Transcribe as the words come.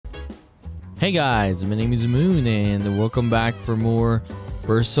Hey guys, my name is Moon and welcome back for more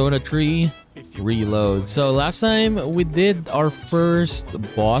Persona 3 Reload. So last time we did our first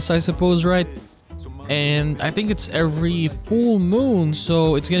boss, I suppose, right? And I think it's every full moon,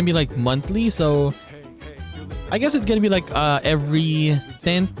 so it's gonna be like monthly. So I guess it's gonna be like every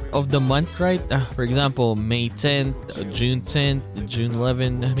 10th of the month, right? For example, May 10th, June 10th, June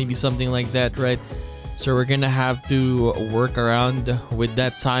 11th, maybe something like that, right? So we're gonna have to work around with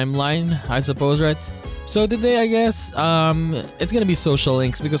that timeline, I suppose, right? So today, I guess, it's gonna be social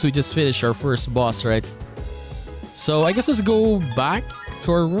links because we just finished our first boss, right? So I guess let's go back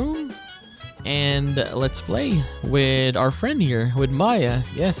to our room and let's play with our friend here, with Maya.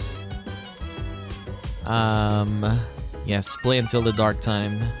 Yes. Yes, play until the dark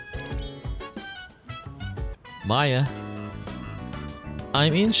time. Maya.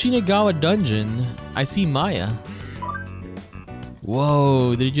 I'm in Shinagawa Dungeon. I see Maya.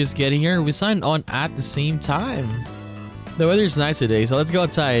 Whoa, did you just get here? We signed on at the same time. The weather's nice today, so let's go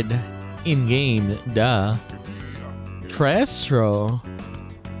outside. In-game, duh. Trestro.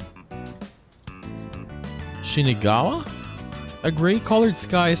 Shinagawa? A gray-colored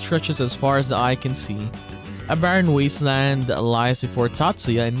sky stretches as far as the eye can see. A barren wasteland lies before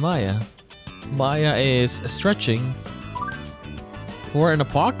Tatsuya and Maya. Maya is stretching. For an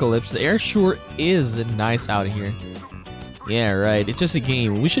apocalypse, the air sure is nice out here. Yeah, right. It's just a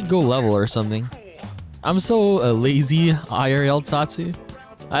game. We should go level or something. I'm so lazy, IRL Tatsu.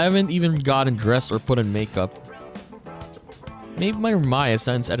 I haven't even gotten dressed or put on makeup. Maybe my Maya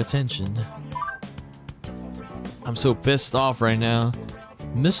stands at attention. I'm so pissed off right now.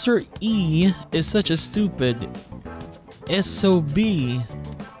 Mr. E is such a stupid SOB.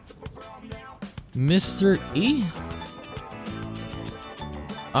 Mr. E?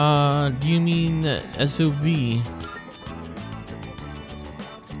 Do you mean SOB?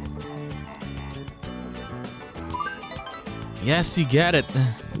 Yes, you get it.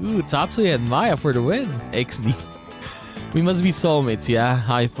 Ooh, Tatsuya and Maya for the win. XD. We must be soulmates, yeah?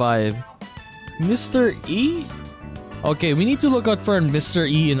 High five. Mr. E? Okay, we need to look out for Mr.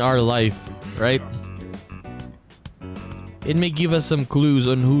 E in our life, right? It may give us some clues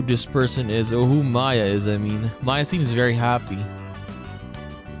on who this person is, or who Maya is, I mean. Maya seems very happy.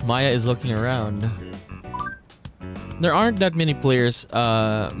 Maya is looking around. There aren't that many players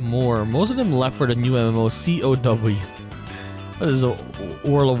more. Most of them left for the new MMO COW. What is it?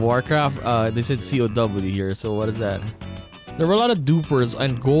 World of Warcraft? They said COW here, so what is that? There were a lot of dupers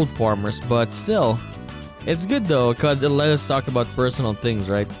and gold farmers, but still. It's good though, because it let us talk about personal things,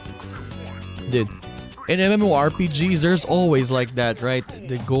 right? Dude, in MMORPGs, there's always like that, right?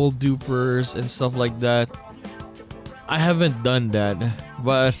 The gold dupers and stuff like that. I haven't done that,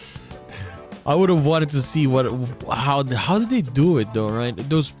 but I would have wanted to see how did they do it though, right?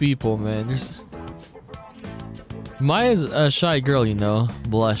 Those people, man. Maya's a shy girl, you know.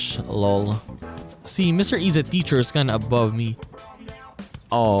 Blush, lol. See, Mr. E's a teacher is kind of above me.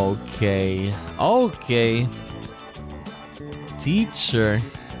 Okay. Okay. Teacher.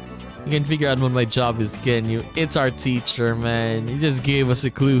 You can figure out what my job is, can you? It's our teacher, man. He just gave us a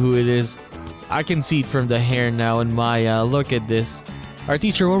clue who it is. I can see it from the hair now and Maya. Look at this. Our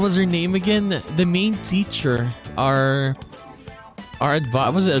teacher, what was her name again? The main teacher. Our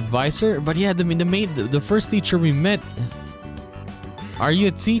was it advisor? But yeah, the first teacher we met. Are you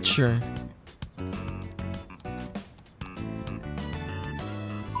a teacher?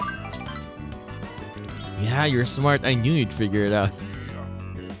 Yeah, you're smart. I knew you'd figure it out.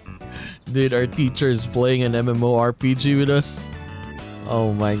 Dude, our teacher is playing an MMORPG with us.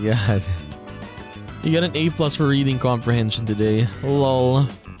 Oh my god. You got an A+ for reading comprehension today. Lol.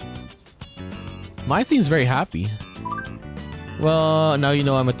 Maya seems very happy. Well, now you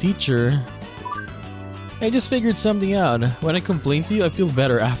know I'm a teacher. I just figured something out. When I complain to you, I feel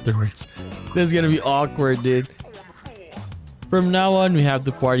better afterwards. This is gonna be awkward, dude. From now on, we have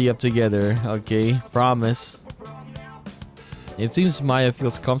to party up together, okay? Promise. It seems Maya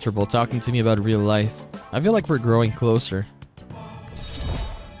feels comfortable talking to me about real life. I feel like we're growing closer.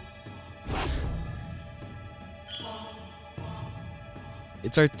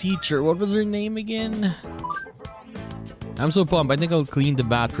 It's our teacher. What was her name again? I'm so pumped. I think I'll clean the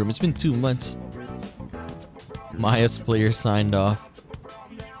bathroom. It's been 2 months. Maya's player signed off.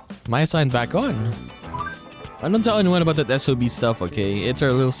 Maya signed back on. I don't tell anyone about that SOB stuff, okay? It's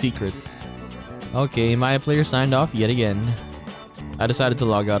our little secret. Okay, Maya player signed off yet again. I decided to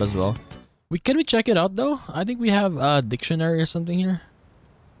log out as well. Can we check it out though? I think we have a dictionary or something here.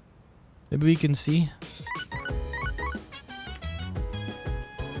 Maybe we can see.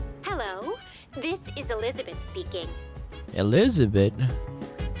 Hello, this is Elizabeth speaking. Elizabeth?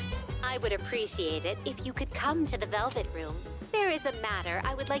 I would would appreciate it if you could come to the Velvet Room. There is a matter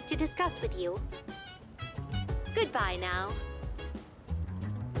I would like to discuss with you. Goodbye now.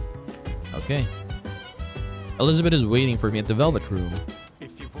 Okay. Elizabeth is waiting for me at the Velvet Room.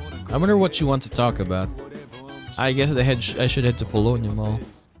 I wonder what she wants to talk about. I guess I should head to Polonium Mall.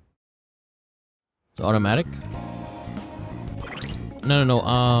 It's automatic?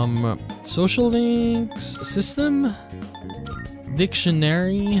 No. Social links, system,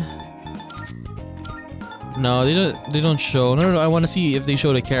 dictionary. No, they don't show. No. I want to see if they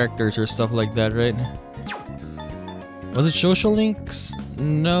show the characters or stuff like that, right? Was it social links?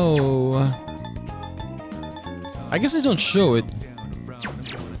 No. I guess they don't show it.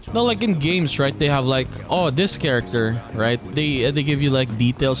 No, like in games, right? They have like, oh, this character, right? They give you like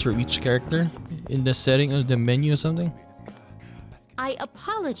details for each character in the setting of the menu or something. I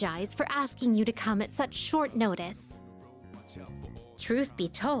apologize for asking you to come at such short notice. Truth be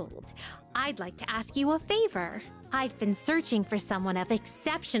told, I'd like to ask you a favor. I've been searching for someone of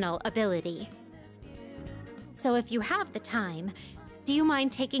exceptional ability. So if you have the time, do you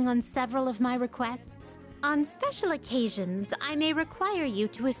mind taking on several of my requests? On special occasions, I may require you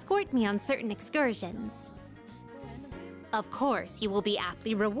to escort me on certain excursions. Of course, you will be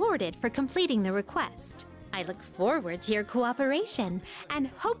aptly rewarded for completing the request. I look forward to your cooperation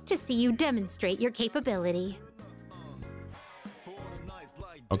and hope to see you demonstrate your capability.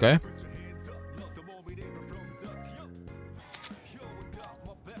 Okay.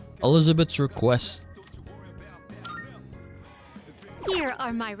 Elizabeth's request. Here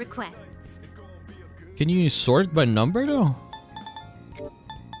are my requests. Can you sort by number though?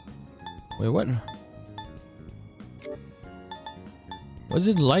 Wait, what? Was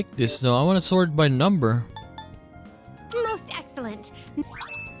it like this though? I want to sort by number. Most excellent.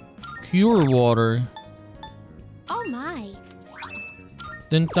 Cure water. Oh my.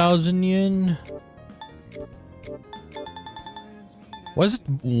 10,000 yen. Why is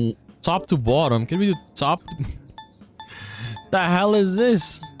it top to bottom? Can we do top to... The hell is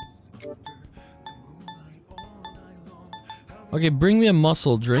this? Okay, bring me a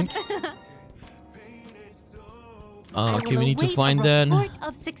muscle drink. Okay, we need to find that.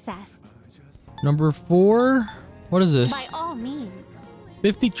 Of success. Number 4. What is this? By all means.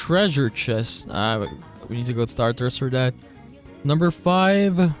 50 treasure chests. We need to go to Tartarus for that. Number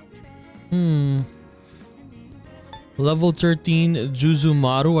 5. Level 13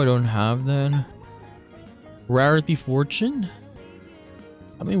 Juzumaru. I don't have that. Rarity fortune.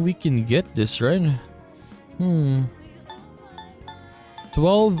 I mean, we can get this, right?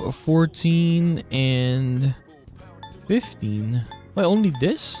 12, 14, and 15. Wait, only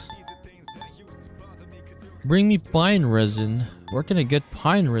this? Bring me pine resin. Where can I get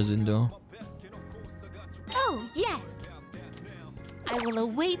pine resin though? Oh, yes. I will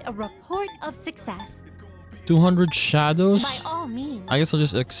await a report of success. 200 shadows? By all means. I guess I'll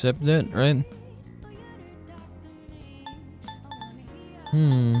just accept that, right?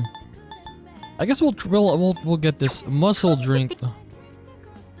 I guess we'll get this muscle drink.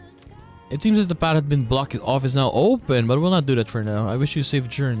 It seems as the path had been blocked off is now open, but we'll not do that for now. I wish you a safe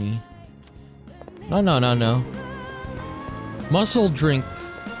journey. No. Muscle drink.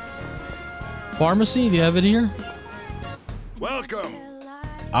 Pharmacy, do you have it here? Welcome.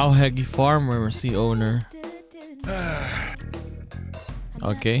 Aohegi Pharmacy owner.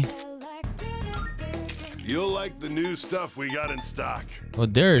 Okay. You'll like the new stuff we got in stock. Oh,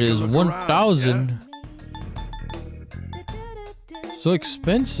 there it is. 1,000. So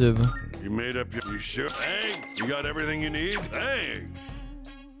expensive. You made up your... You sure? Thanks. You got everything you need? Thanks.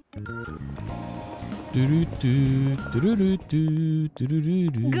 Good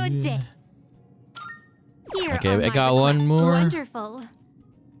day. Here Okay, are I my got one requests. more. Wonderful.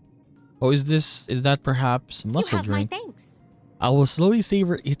 Oh, is that perhaps muscle You have drink? my thanks. I will slowly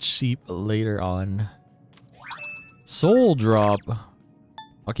savor each sheep later on. Soul drop.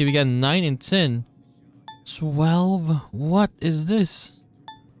 Okay, we got 9 and 10. 12. What is this?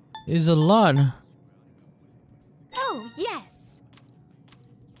 Is a lot. Oh, yes.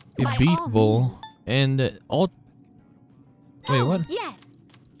 A By beef all bowl. means. And all... Wait, Oh, what? yes.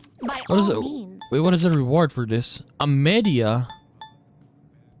 By What is it? all means. Wait, what is the reward for this? A media.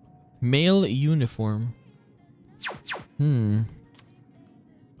 Male uniform. Okay,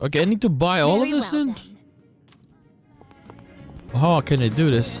 I need to buy all of Very this well, then? then. How can I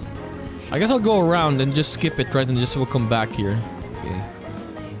do this? I guess I'll go around and just skip it, right? And just we'll come back here. Okay.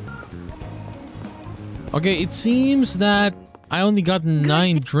 Okay, it seems that I only got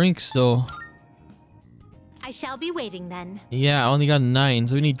 9 drinks though. I shall be waiting then. Yeah, I only got 9,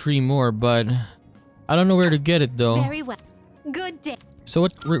 so we need 3 more, but I don't know where to get it though. Very well. Good day. So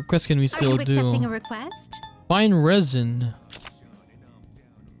what request can we still Are you accepting do? a request? Fine resin.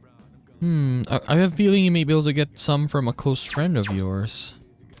 I have a feeling you may be able to get some from a close friend of yours.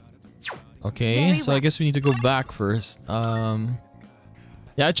 Okay, so I guess we need to go back first. Yeah,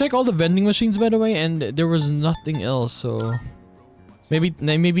 I checked all the vending machines by the way, and there was nothing else. So maybe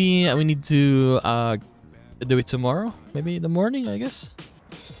we need to do it tomorrow. Maybe in the morning, I guess.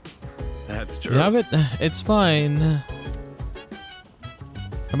 That's true. You have it? It's fine.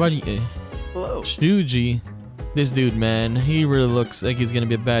 How about you? Hello. Shuji. This dude, man, he really looks like he's gonna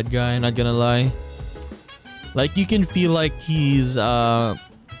be a bad guy, not gonna lie. Like, you can feel like he's,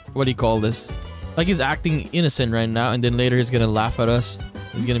 what do you call this? Like he's acting innocent right now, and then later he's gonna laugh at us.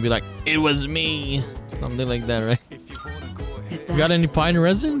 He's gonna be like, it was me. Something like that, right? You got any pine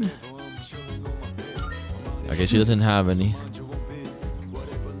resin? Okay, she doesn't have any.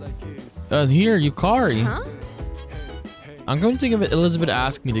 Here, Yukari. Huh? I'm going to think of it. Elizabeth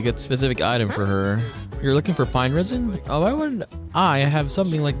asked me to get a specific item for her. You're looking for pine resin? Oh, why would I have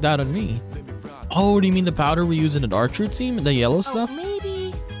something like that on me? Oh, do you mean the powder we use in the archery team? The yellow stuff?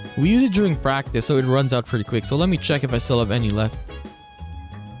 Maybe. We use it during practice, so it runs out pretty quick. So let me check if I still have any left.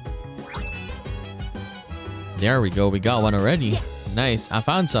 There we go. We got one already. Yes. Nice. I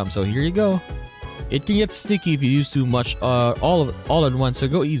found some, so here you go. It can get sticky if you use too much all at once, so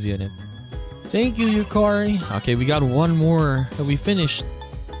go easy on it. Thank you, Yukari. Okay, we got one more that we finished.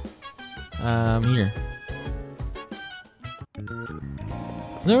 Here.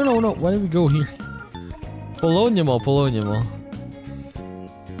 No. Why did we go here? Polonium Mall.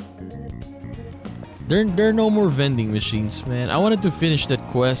 There are no more vending machines, man. I wanted to finish that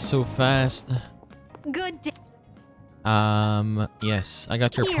quest so fast. Good day. Yes, I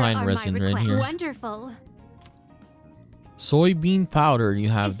got your Here pine are resin my right requests. here. Wonderful. Soybean powder you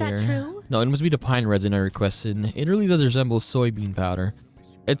have Is that there. true? No, it must be the pine resin I requested. It really does resemble soybean powder.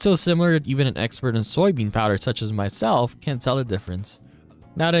 It's so similar that even an expert in soybean powder such as myself can't tell the difference.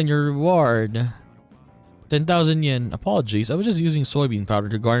 Now then, your reward. 10,000 yen. Apologies, I was just using soybean powder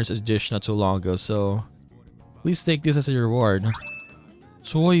to garnish a dish not so long ago, so please take this as a reward.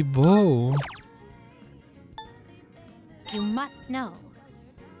 Toy bow. You must know.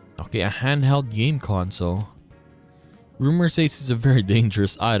 Okay, a handheld game console. Rumor says it's a very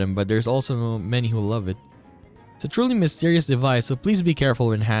dangerous item, but there's also many who love it. It's a truly mysterious device, so please be careful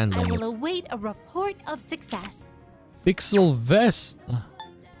when I handling will it. await a report of success. Pixel vest.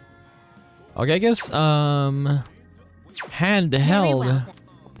 Okay, I guess handheld. Very well then.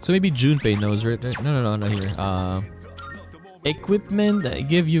 So maybe Junpei knows, right? No, not here. Equipment.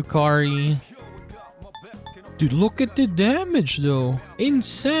 Give Yukari. Dude, look at the damage though.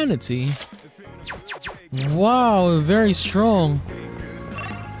 Insanity. Wow, very strong.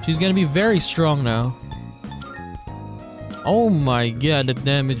 She's gonna be very strong now. Oh my god, the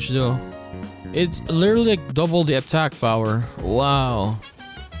damage though. It's literally like double the attack power. Wow.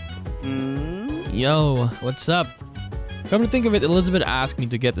 Yo, what's up? Come to think of it, Elizabeth asked me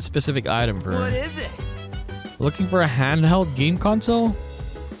to get a specific item for her. What is it? Looking for a handheld game console?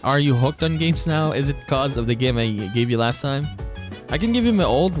 Are you hooked on games now? Is it cause of the game I gave you last time? I can give you my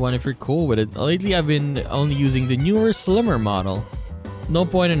old one if you're cool with it. Lately, I've been only using the newer, slimmer model. No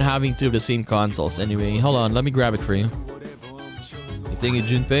point in having two of the same consoles anyway. Hold on, let me grab it for you. You think it,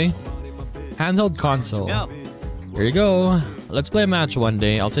 Junpei? Handheld console. No. Here you go. Let's play a match one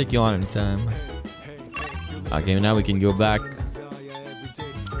day. I'll take you on anytime. Okay, now we can go back.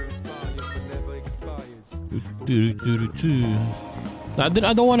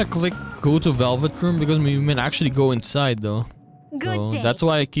 I don't want to click go to Velvet Room because we may actually go inside though. Good So day. that's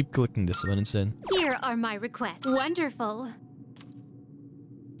why I keep clicking this one instead. Here are my requests. Wonderful.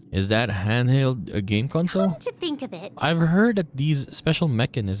 Is that handheld a game console? Come to think of it. I've heard that these special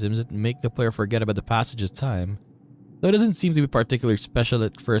mechanisms that make the player forget about the passage of time. Though it doesn't seem to be particularly special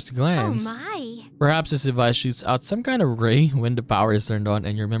at first Oh glance. my. Perhaps this device shoots out some kind of ray when the power is turned on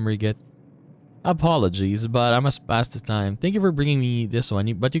and your memory get... Apologies, but I must pass the time. Thank you for bringing me this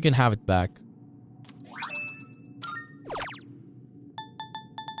one, but you can have it back.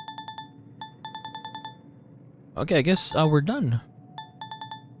 Okay, I guess we're done.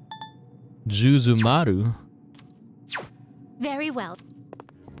 Juzumaru. Very well.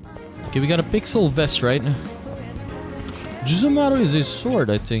 Okay, we got a pixel vest, right? Juzumaru is a sword,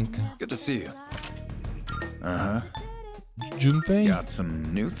 I think. Good to see you. Uh-huh. Junpei? Got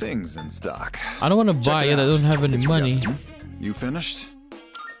some new things in stock. I don't want to buy it, I don't have any money. You finished?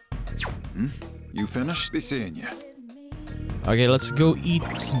 You finished? Be seeing you. Okay, let's go eat,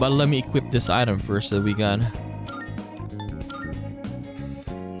 but let me equip this item first that we got.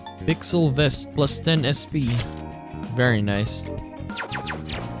 Pixel vest plus 10 SP. Very nice.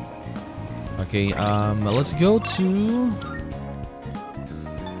 Okay, let's go to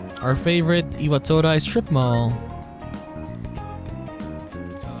our favorite Iwatodai strip mall.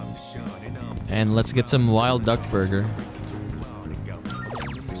 And let's get some wild duck burger.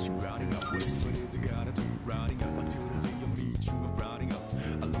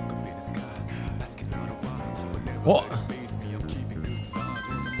 What?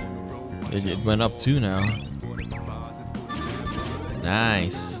 It went up 2 now.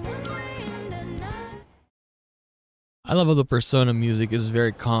 Nice. I love how the Persona music is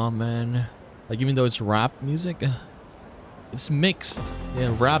very calm, man. Like, even though it's rap music, it's mixed.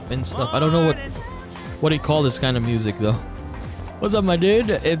 Yeah, rap and stuff. I don't know what do you call this kind of music though. What's up, my dude?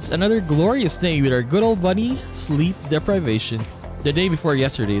 It's another glorious day with our good old buddy, sleep deprivation. The day before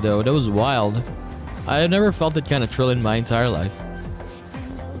yesterday though, that was wild. I have never felt that kind of thrill in my entire life.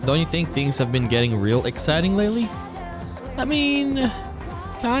 Don't you think things have been getting real exciting lately? I mean,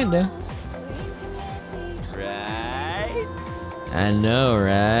 kinda. Right? I know,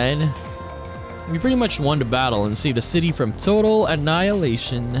 right? We pretty much won the battle and saved the city from total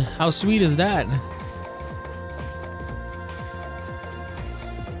annihilation. How sweet is that?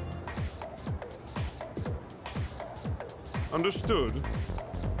 Understood.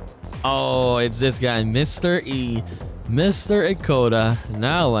 Oh, it's this guy, Mr. E. Mr. Ikoda.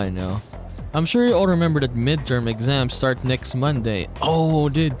 Now I know. I'm sure you all remember that midterm exams start next Monday. Oh,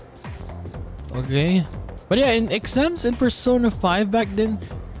 dude. Okay. But yeah, in exams in Persona 5 back then,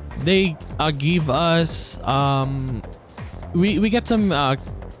 they give us we get some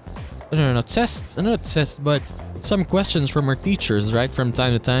no tests, not tests, but some questions from our teachers, right, from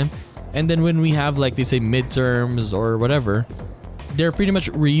time to time. And then when we have, like, they say midterms or whatever, they're pretty much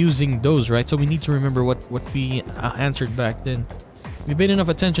reusing those, right? So we need to remember what we answered back then. If you paid enough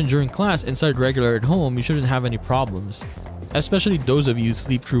attention during class and started regular at home, you shouldn't have any problems. Especially those of you who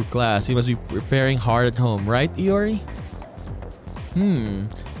sleep through class. You must be preparing hard at home, right, Iori?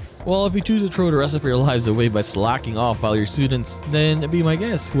 Well, if you choose to throw the rest of your lives away by slacking off while you're students, then be my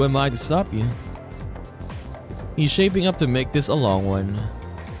guest. Who am I to stop you? He's shaping up to make this a long one.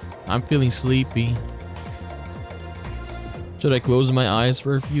 I'm feeling sleepy. Should I close my eyes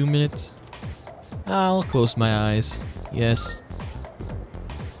for a few minutes? I'll close my eyes. Yes.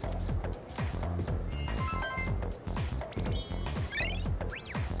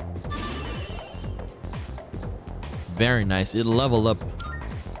 Very nice. It'll level up.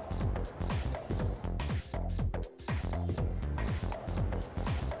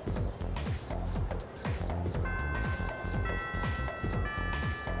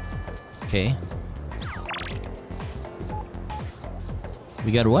 Okay.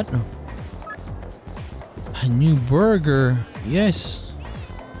 We got what? A new burger. Yes.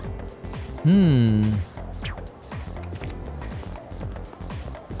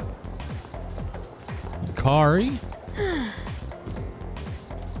 Kari?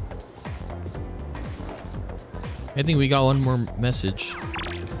 I think we got one more message.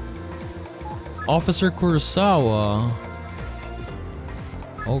 Officer Kurosawa.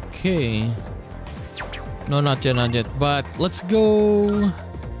 Okay. No, not yet. But let's go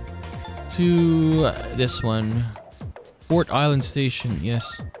to this one. Fort Island Station,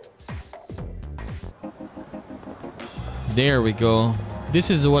 yes. There we go. This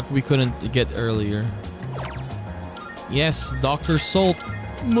is what we couldn't get earlier. Yes, Dr. Salt,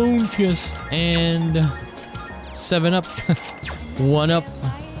 Moonkiss, and 7-Up. 1-Up.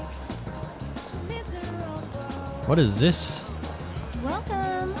 What is this?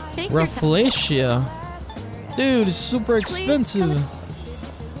 Welcome. Take Rafflesia. Dude, it's super expensive.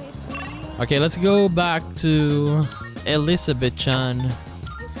 Okay, let's go back to Elizabeth-chan.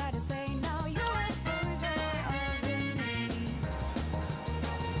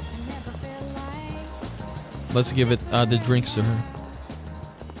 Let's give it the drinks to her.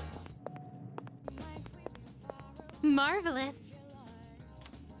 Marvelous.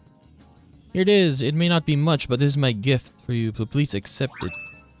 Here it is. It may not be much, but this is my gift for you, so please accept it.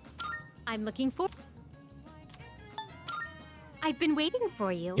 I'm looking for. I've been waiting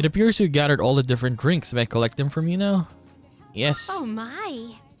for you. It appears you gathered all the different drinks. May I collect them from you now? Yes. Oh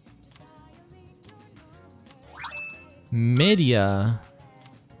my. Media.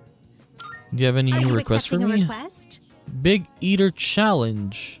 Do you have any Are new you requests for accepting a me? request? Big Eater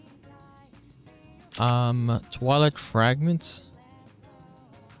Challenge. Twilight Fragments.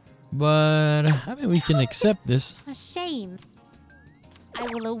 But I mean, we can accept this. A shame. I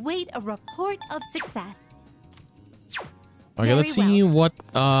will await a report of success. Okay, Very let's see well. what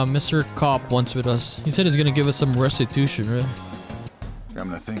Mr. Cop wants with us. He said he's gonna give us some restitution, right?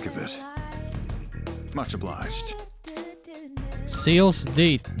 Come to think of it. Much obliged. Sales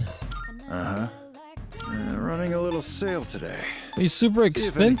date. Uh-huh. Running a little sale today. It's super See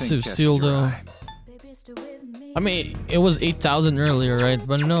if anything expensive catches still your though. eye. I mean, it was 8,000 earlier, right?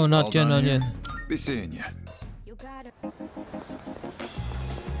 But no, not All yet, done not here? yet. Be seeing you.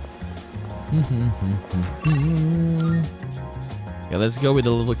 Yeah, let's go with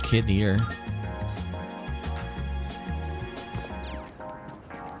the little kid here.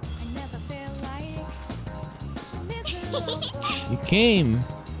 You came.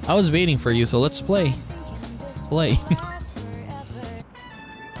 I was waiting for you, so let's play. Play.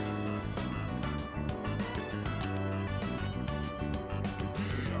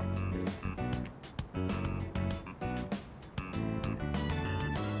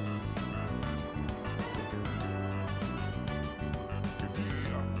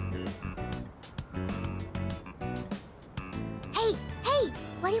 Hey,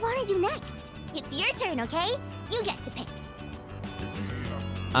 what do you want to do next? It's your turn, okay? You get to pick.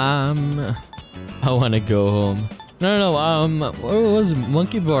 I wanna go home. No, what was it?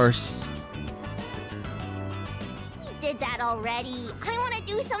 Monkey bars? You did that already. I want to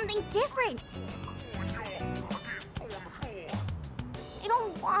do something different. I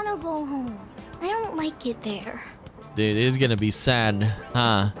don't want to go home. I don't like it there. Dude, it's gonna be sad,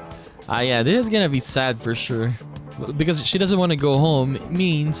 huh? Yeah, this is gonna be sad for sure. Because she doesn't want to go home, it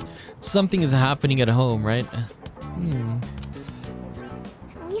means something is happening at home, right? Can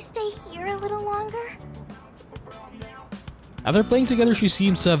we stay here a little longer? After playing together, she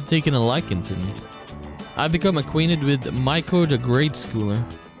seems to have taken a liking to me. I've become acquainted with Maiko the grade schooler.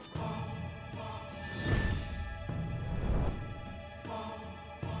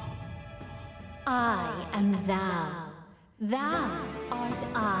 I am thou. Thou art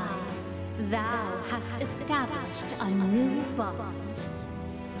I. Thou hast established a new bond.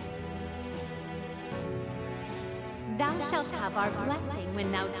 Thou shalt have our blessing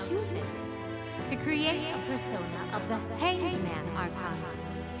when thou choosest to create a persona of the Hanged Man Arcana.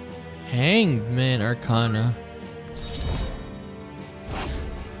 Hanged Man Arcana.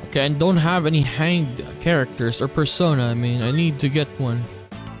 Okay, I don't have any hanged characters or persona. I mean, I need to get one.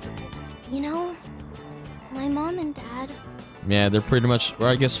 You know, my mom and dad, Yeah, they're pretty much, or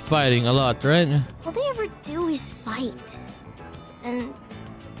I guess, fighting a lot, right? all they ever do is fight. And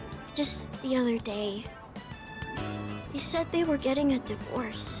just the other day, they said they were getting a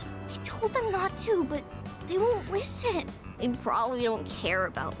divorce. I told them not to, but they won't listen. They probably don't care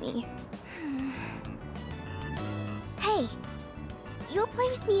about me. Hey, you'll play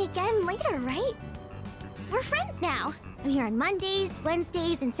with me again later, right? We're friends now. I'm here on Mondays,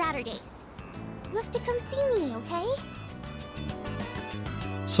 Wednesdays, and Saturdays. You have to come see me, okay?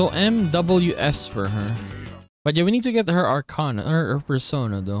 So MWS for her. But yeah, we need to get her Arcana, or her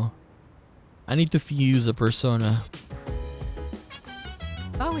persona though. I need to fuse a persona.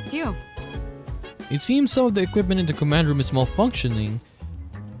 Oh, it's you. It seems some of the equipment in the command room is malfunctioning.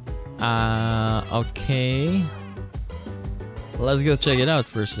 Okay. Let's go check it out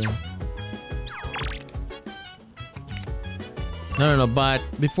first then. No, but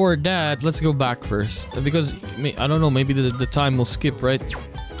before that, let's go back first. Because, I don't know, maybe the time will skip, right?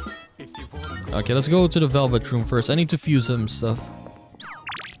 Okay, let's go to the Velvet Room first. I need to fuse some stuff.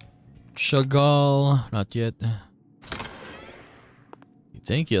 Chagall, not yet.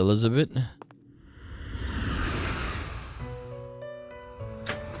 Thank you, Elizabeth.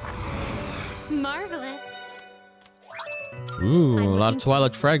 Marvelous. Ooh, I'm a lot of looking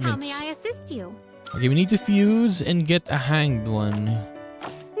Twilight forward. How fragments. may I assist you? Okay, we need to fuse and get a hanged one.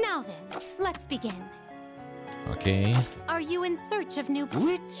 Now then, let's begin. Okay. Are you in search of new...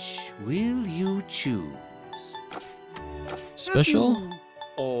 Which will you choose? Special?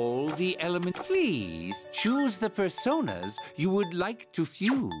 All the elements. Please choose the personas you would like to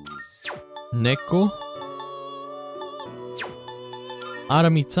fuse. Neko.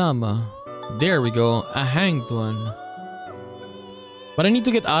 Aramitama. There we go. A hanged one. But I need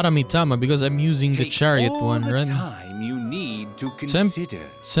to get Aramitama because I'm using the Take chariot all one, the right? time you need to consider.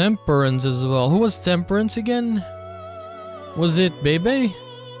 Temperance as well. Who was Temperance again? Was it Bebe?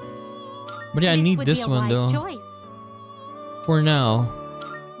 But yeah, I This need would this be a one wise though. choice. For now.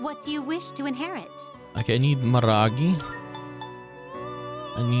 What do you wish to inherit? Okay, I need Maragi.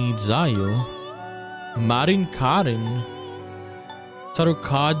 I need Zayo. Marin Karin.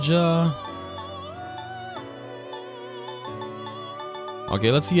 Tarukaja. Okay,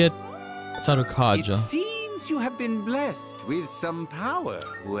 let's get It Tarukaja. seems you have been blessed with some power.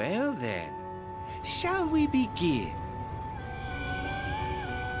 Well then, shall we begin?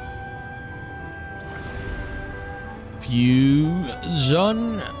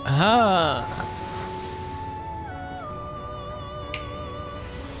 Fusion. Ha.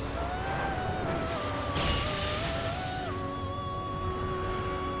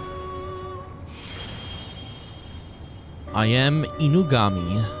 I am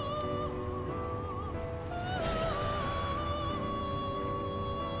Inugami.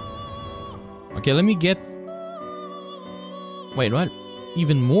 Okay, let me get... Wait, what?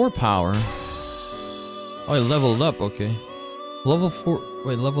 Even more power? Oh, I leveled up, okay. Level 4...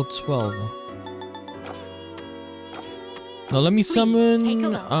 Wait, level 12. Now let me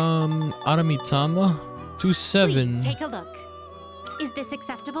summon... Aramitama. 2-7. Please take a look. Is this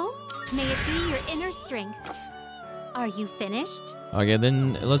acceptable? May it be your inner strength. Are you finished? Okay,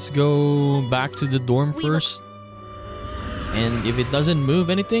 then let's go back to the dorm first. And if it doesn't move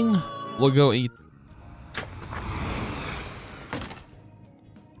anything, we'll go eat.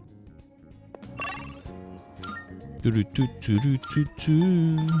 We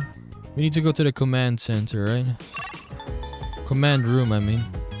need to go to the command center, right? Command room, I mean.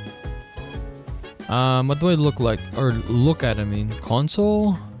 What do I look like? Or look at, I mean.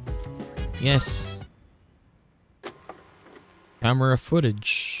 Console? Yes. Camera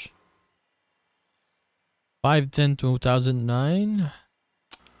footage. 5/10/2009.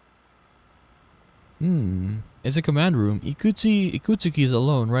 It's a command room. Ikutsuki is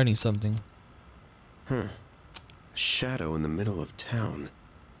alone writing something. A shadow in the middle of town.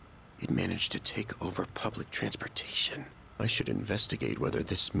 It managed to take over public transportation. I should investigate whether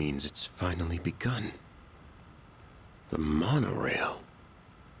this means it's finally begun. The monorail.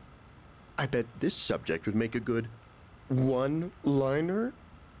 I bet this subject would make a good one-liner.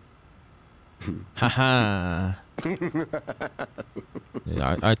 Haha.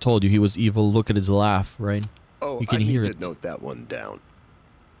 Yeah, I told you he was evil. Look at his laugh, right? Oh, you can I hear need it. to note that one down.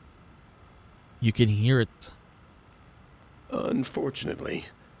 You can hear it. Unfortunately,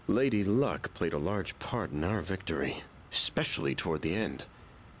 Lady Luck played a large part in our victory, especially toward the end.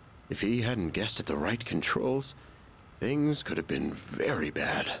 If he hadn't guessed at the right controls, things could have been very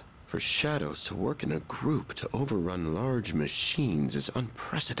bad. For shadows to work in a group to overrun large machines is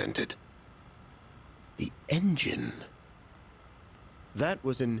unprecedented. The engine. That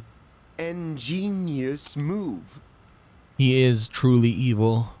was an ingenious move. He is truly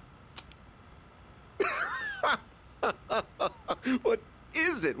evil. What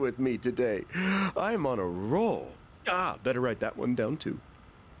is it with me today? I'm on a roll. Better write that one down too.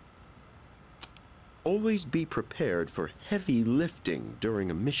 Always be prepared for heavy lifting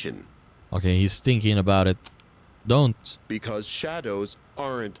during a mission. Okay, he's thinking about it. Don't. Because shadows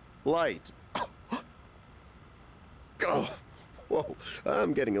aren't light. Oh, whoa,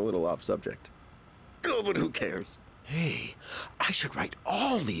 I'm getting a little off subject. Oh, but who cares? Hey, I should write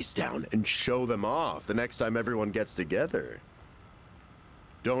all these down and show them off the next time everyone gets together.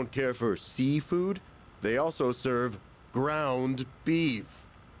 Don't care for seafood? They also serve ground beef.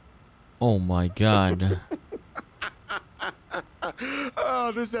 Oh my god.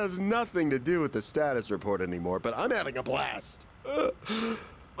 Oh, this has nothing to do with the status report anymore, but I'm having a blast.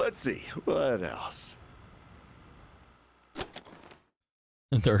 Let's see, what else?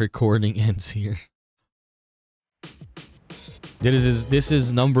 The recording ends here. This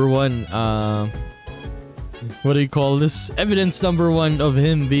is number one, what do you call this? Evidence number one of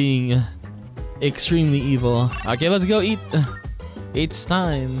him being extremely evil. Okay, let's go eat. It's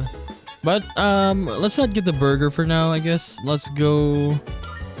time. But let's not get the burger for now, I guess. Let's go. I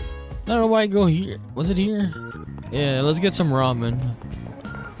don't know why I go here. Was it here? Yeah, let's get some ramen.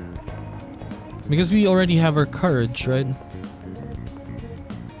 Because we already have our courage, right?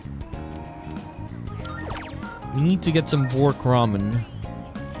 We need to get some pork ramen.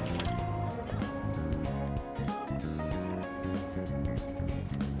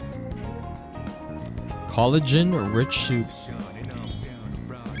 Collagen rich soup.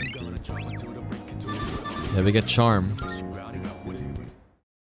 Yeah, we get charm.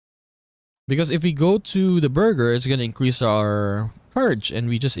 Because if we go to the burger, it's gonna increase our courage, and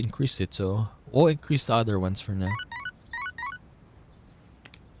we just increased it, so we'll increase the other ones for now.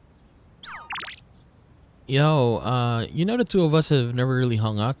 Yo, you know the two of us have never really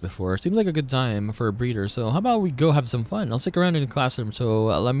hung out before. Seems like a good time for a breeder, so how about we go have some fun? I'll stick around in the classroom, so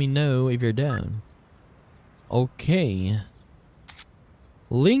let me know if you're down. Okay.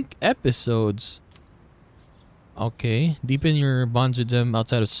 Link episodes. Okay, deepen your bonds with them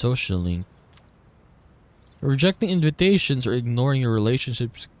outside of social link. Rejecting invitations or ignoring your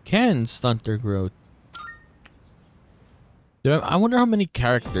relationships can stunt their growth. Dude, I wonder how many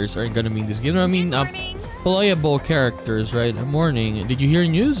characters are gonna be in this game. You know what I mean? Playable characters, right? Morning. Did you hear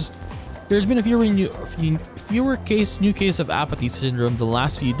news? There's been a new case of apathy syndrome the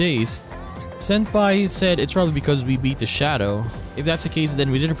last few days. Senpai said it's probably because we beat the shadow. If that's the case,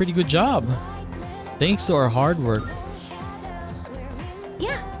 then we did a pretty good job. Thanks to our hard work.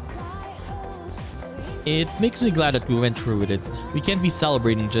 Yeah. It makes me glad that we went through with it. We can't be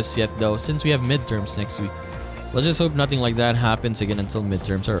celebrating just yet though, since we have midterms next week. Let's just hope nothing like that happens again until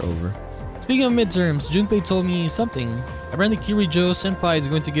midterms are over. Speaking of midterms, Junpei told me something. Apparently Kirijo Senpai is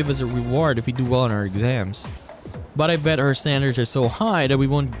going to give us a reward if we do well in our exams. But I bet her standards are so high that we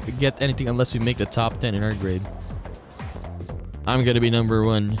won't get anything unless we make the top 10 in our grade. I'm gonna be number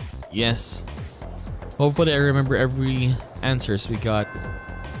 1. Yes. Hopefully I remember every answers we got.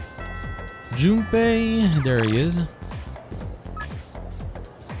 Junpei, there he is.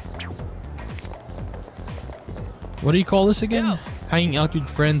 What do you call this again? Hanging out with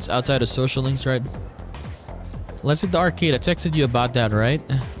friends outside of social links, right? Let's hit the arcade. I texted you about that, right?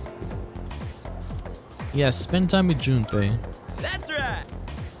 Yes, spend time with Junpei. That's right.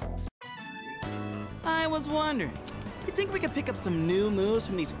 I was wondering, you think we could pick up some new moves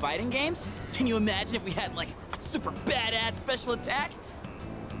from these fighting games? Can you imagine if we had like a super badass special attack?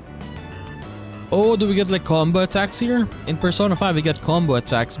 Oh, do we get like combo attacks here? In Persona 5 we get combo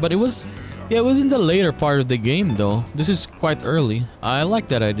attacks, but it was in the later part of the game though. This is quite early. I like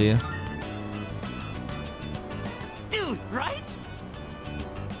that idea. Dude, right?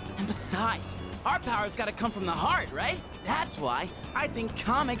 And besides, our power's gotta come from the heart, right? That's why I think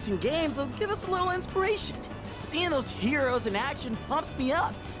comics and games will give us a little inspiration. Seeing those heroes in action pumps me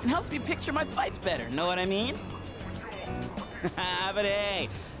up and helps me picture my fights better, know what I mean? But hey,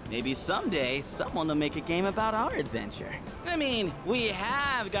 maybe someday someone will make a game about our adventure. I mean, we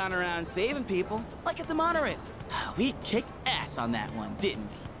have gone around saving people, like at the monorail. We kicked ass on that one, didn't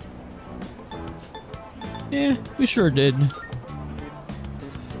we? Yeah, we sure did.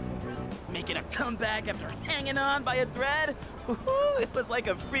 Making a comeback after hanging on by a thread? Woohoo, it was like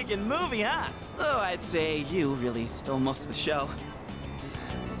a freaking movie, huh? Though I'd say you really stole most of the show.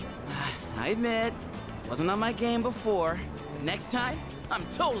 I admit, wasn't on my game before, but next time, I'm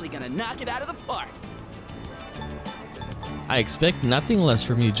totally gonna knock it out of the park. I expect nothing less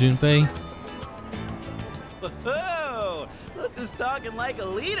from you, Junpei. Whoa! Look who's talking like a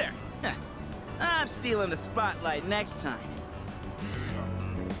leader. I'm stealing the spotlight next time.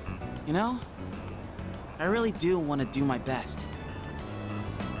 You know, I really do want to do my best.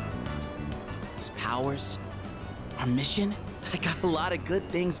 These powers, our mission, I got a lot of good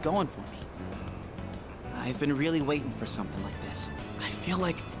things going for me. I've been really waiting for something like this. I feel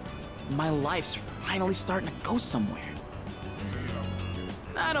like my life's finally starting to go somewhere.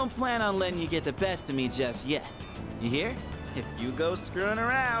 And I don't plan on letting you get the best of me just yet. You hear? If you go screwing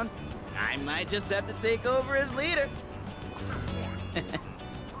around, I might just have to take over as leader.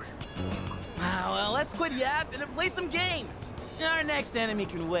 Well, let's quit yapping and play some games. Our next enemy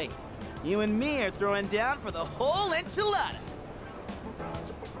can wait. You and me are throwing down for the whole enchilada.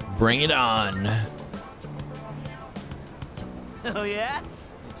 Bring it on. Oh yeah?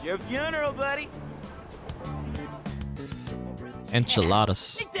 It's your funeral, buddy.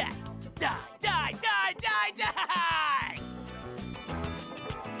 Enchiladas. Take that! Die, die, die, die, die!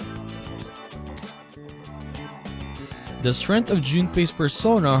 The strength of Junpei's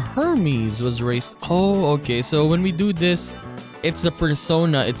persona, Hermes, was raised. Oh, okay. So when we do this, it's the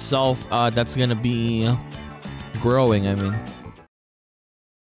persona itself that's gonna be growing, I mean.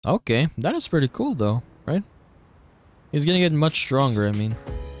 Okay, that is pretty cool though, right? He's gonna get much stronger, I mean.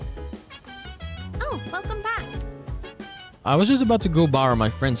 Oh, welcome back. I was just about to go borrow my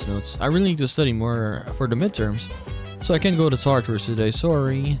friend's notes. I really need to study more for the midterms. So I can't go to Tartarus today,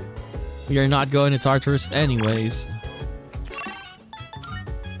 sorry. We are not going to Tartarus anyways.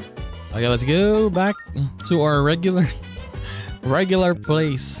 Okay, let's go back to our regular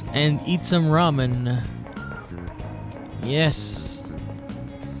place and eat some ramen. Yes.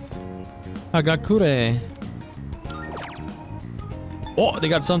 Hagakure. Oh, they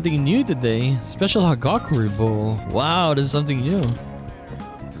got something new today. Special Hagakure bowl. Wow, this is something new.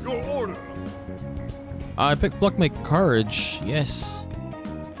 Your order. I pluck my courage. Yes.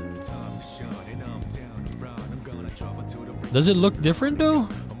 Does it look different though?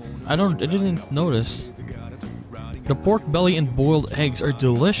 I didn't notice. The pork belly and boiled eggs are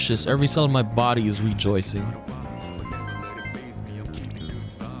delicious. Every cell in my body is rejoicing.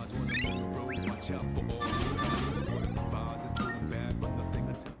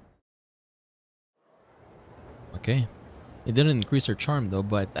 Okay. It didn't increase her charm though,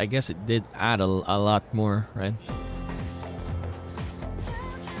 but I guess it did add a lot more, right?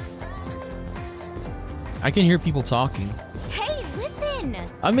 I can hear people talking. Hey, listen!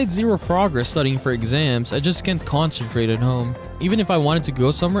 I made zero progress studying for exams. I just can't concentrate at home. Even if I wanted to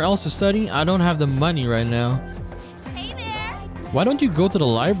go somewhere else to study, I don't have the money right now. Hey there! Why don't you go to the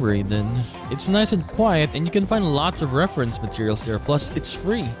library then? It's nice and quiet and you can find lots of reference materials there, plus it's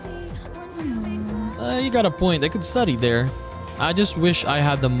free. You got a point. I could study there. I just wish I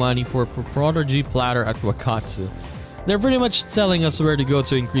had the money for a prodigy platter at Wakatsu. They're pretty much telling us where to go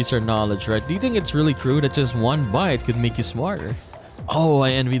to increase our knowledge, right? Do you think it's really true that just one bite could make you smarter? Oh,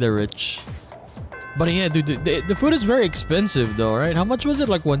 I envy the rich. But yeah, dude, the food is very expensive though, right? How much was it?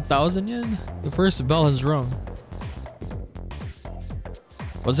 Like 1,000 yen? The first bell has rung.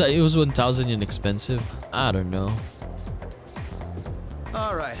 Was that, it was 1,000 yen expensive? I don't know.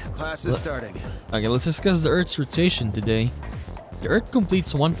 Alright, class is starting. Okay, let's discuss the Earth's rotation today. The Earth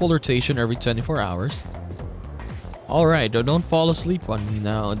completes one full rotation every 24 hours. Alright, don't fall asleep on me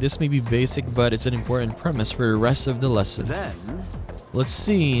now. This may be basic, but it's an important premise for the rest of the lesson. Then, let's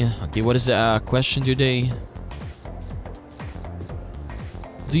see. Okay, what is the question today?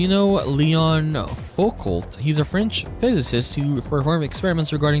 Do you know Leon Foucault? He's a French physicist who performed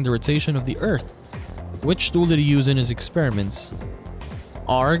experiments regarding the rotation of the Earth. Which tool did he use in his experiments?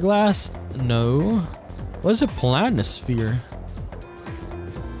 Hourglass? No. What is a planisphere?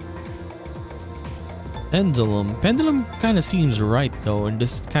 Pendulum. Pendulum kind of seems right though in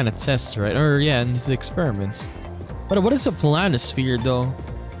this kind of test, right? Or yeah, in these experiments. But what is a planisphere though?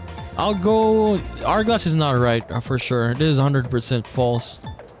 I'll go... Hourglass is not right for sure. It is 100% false.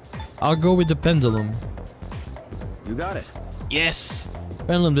 I'll go with the pendulum. you got it. Yes!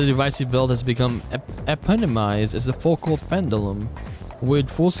 Pendulum, the device he built, has become eponymized as the Foucault pendulum,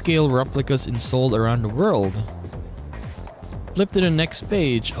 with full-scale replicas installed around the world. Flip to the next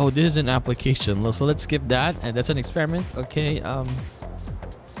page. Oh, this is an application. So let's skip that. And that's an experiment. Okay,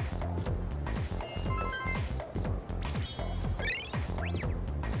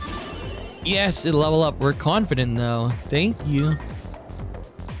 yes, it leveled up. We're confident now. Thank you.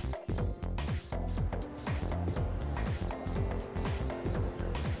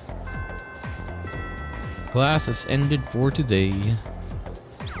 Class has ended for today.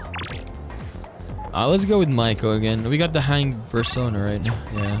 Let's go with Maiko again. We got the hanged persona, right?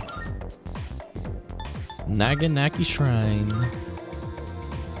 Yeah. Naganaki Shrine.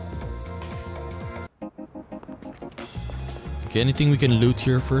 Okay, anything we can loot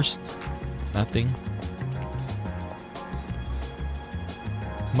here first? Nothing.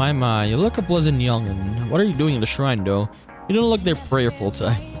 My, you look a pleasant youngin'. What are you doing in the shrine, though? You don't look there prayerful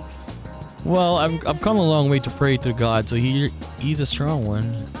type. Well, I've come a long way to pray to God, so he's a strong one.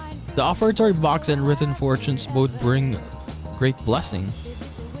 The offertory box and written fortunes both bring great blessing.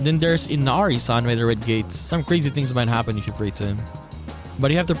 Then there's Inari-san by the red gates. Some crazy things might happen if you pray to him.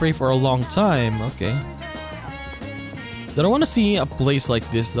 But you have to pray for a long time. Okay. I don't want to see a place like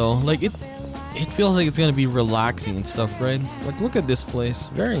this though. Like it feels like it's gonna be relaxing and stuff, right? Like look at this place.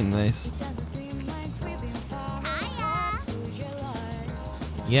 Very nice.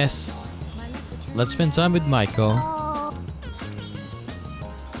 Yes. Let's spend time with Maiko.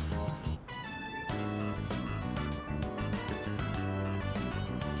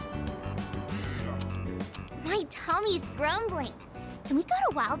 My tummy's grumbling. Can we go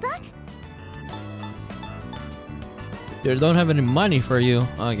to Wild Duck? They don't have any money for you.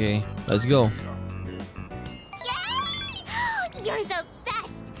 Okay, let's go. Yay! You're the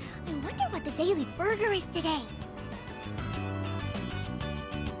best! I wonder what the daily burger is today.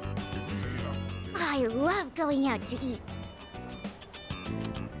 I love going out to eat.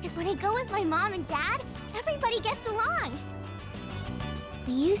 Because when I go with my mom and dad, everybody gets along.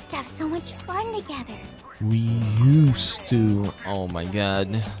 We used to have so much fun together. We used to. Oh my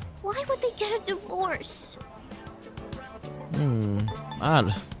god. Why would they get a divorce?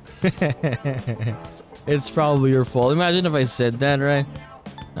 Odd. It's probably your fault. Imagine if I said that, right?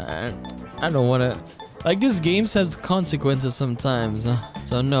 I don't want to. Like, this game has consequences sometimes.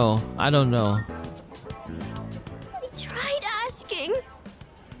 So no, I don't know. I tried asking.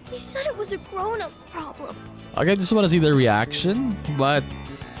 He said it was a grown-up's problem. Okay, I just want to see the reaction, but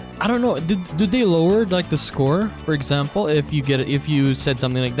I don't know. Did they lower like the score, for example, if you said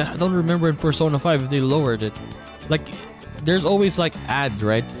something like that? I don't remember in Persona 5 if they lowered it. Like, there's always like add,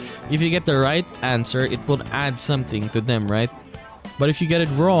 right? If you get the right answer, it will add something to them, right? But if you get it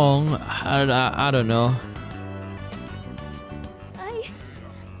wrong, I don't know.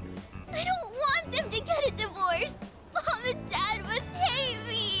 I don't want them to get a divorce. Mom and Dad must hate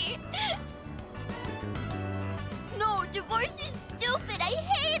me. No, divorce is stupid. I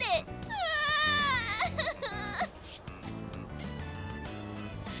hate it.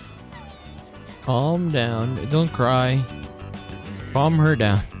 Calm down. Don't cry. Calm her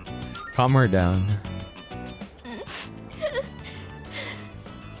down. Calm her down.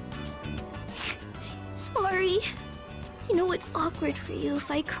 Sorry. I know it's awkward for you if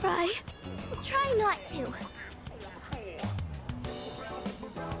I cry. I'll try not to.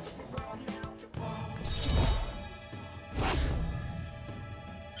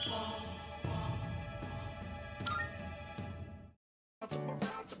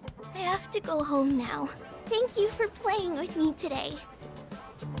 have to go home now. Thank you for playing with me today.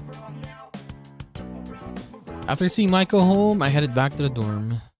 After seeing Michael home, I headed back to the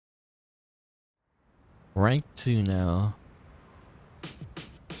dorm. Rank 2 now.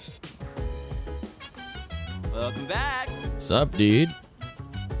 Welcome back. What's up, dude?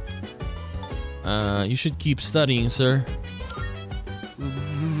 You should keep studying, sir.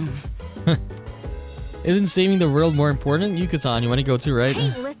 Isn't saving the world more important? Yucatan, you want to go too, right?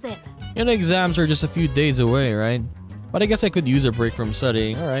 Hey, listen. You know, exams are just a few days away, right? But I guess I could use a break from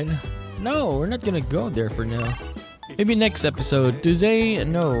studying, alright? No, we're not gonna go there for now. Maybe next episode. Today,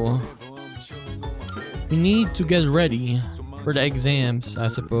 no. We need to get ready for the exams, I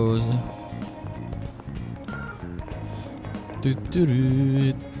suppose.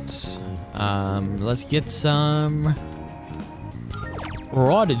 Let's get some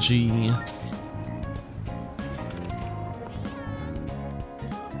Prodigy.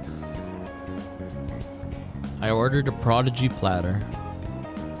 I ordered a Prodigy platter.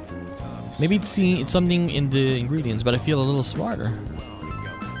 Maybe it's something in the ingredients, but I feel a little smarter.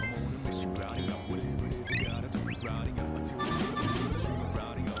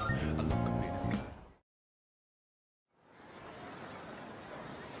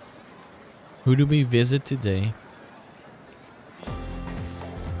 Who do we visit today?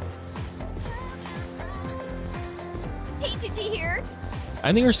 Hey, did you hear?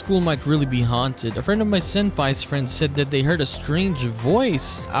 I think our school might really be haunted. A friend of my senpai's friend said that they heard a strange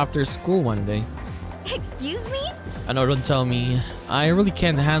voice after school one day. Excuse me? I know, don't tell me. I really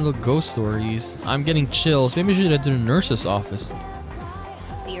can't handle ghost stories. I'm getting chills. Maybe I should head to the nurse's office.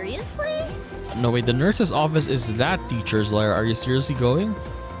 Seriously? No, wait, the nurse's office is that teacher's lair. Are you seriously going?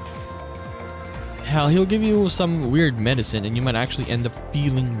 Hell, he'll give you some weird medicine and you might actually end up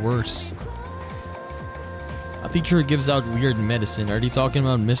feeling worse. A teacher who gives out weird medicine. Are they talking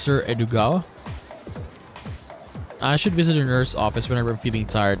about Mr. Edugawa? I should visit a nurse's office whenever I'm feeling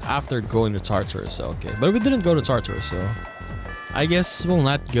tired after going to Tartarus. Okay, but we didn't go to Tartarus, so I guess we'll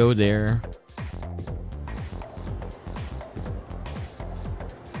not go there.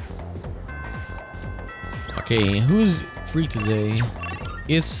 Okay, who's free today?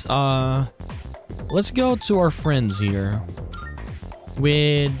 It's let's go to our friends here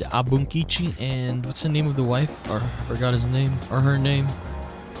with Abunkichi and what's the name of the wife? Or I forgot his name or her name.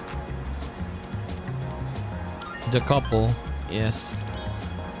 The couple, yes.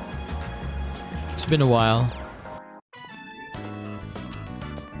 It's been a while.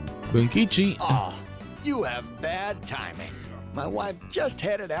 Bunkichi. Oh, you have bad timing. My wife just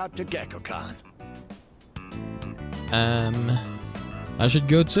headed out to GeckoCon. I should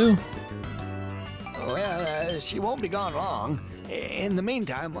go too. Well, she won't be gone long. In the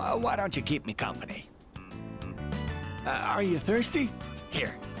meantime, why don't you keep me company? Are you thirsty?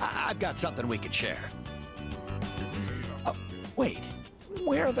 Here, I've got something we could share. Wait,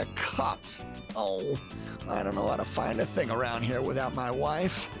 where are the cups? Oh, I don't know how to find a thing around here without my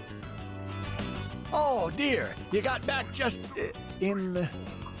wife. Oh dear, you got back just in...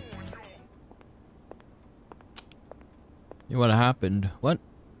 What happened? What?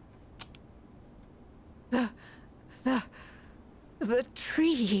 The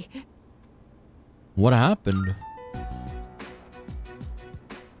tree. What happened?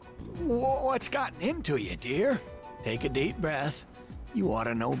 What's gotten into you, dear? Take a deep breath. You ought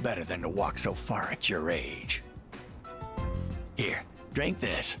to know better than to walk so far at your age. Here, drink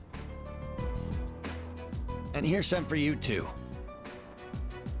this. And here's some for you too.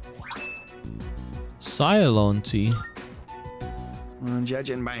 Ceylon tea. Well,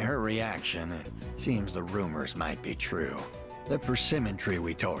 judging by her reaction, it seems the rumors might be true. The persimmon tree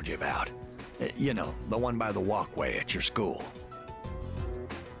we told you about. You know, the one by the walkway at your school.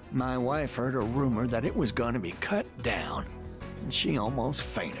 My wife heard a rumor that it was going to be cut down, and she almost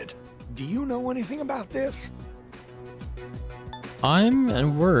fainted. Do you know anything about this?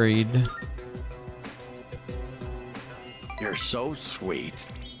 I'm worried. You're so sweet.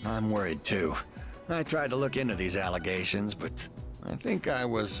 I'm worried too. I tried to look into these allegations, but I think I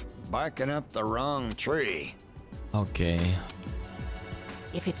was barking up the wrong tree. Okay.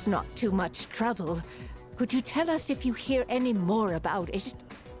 If it's not too much trouble, could you tell us if you hear any more about it?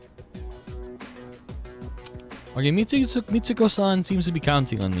 Okay, Mitsuko-san seems to be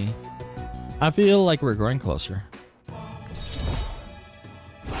counting on me. I feel like we're growing closer.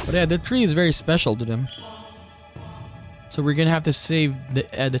 But yeah, the tree is very special to them. So we're gonna have to save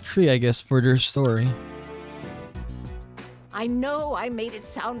the tree, I guess, for their story. I know I made it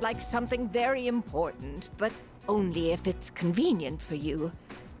sound like something very important, but only if it's convenient for you.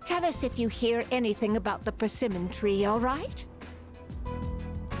 Tell us if you hear anything about the persimmon tree, all right?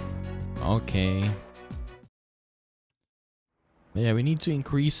 Okay. Yeah, we need to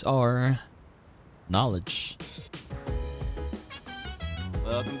increase our knowledge.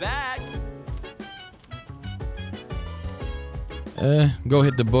 Welcome back. Go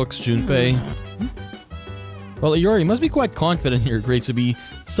hit the books, Junpei. Well, Iori, you must be quite confident in your grades to be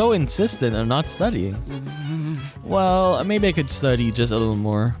so insistent on not studying. Well, maybe I could study just a little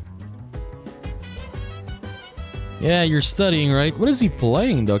more. Yeah, you're studying, right? What is he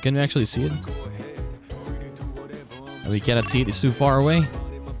playing, though? Can we actually see it? We cannot see it. It's too far away.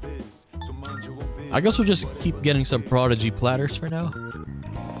 I guess we'll just keep getting some prodigy platters for now.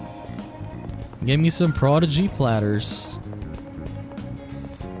 Give me some prodigy platters.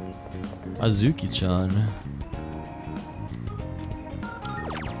 Azuki-chan.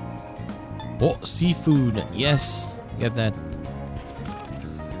 Oh, seafood. Yes. Get that.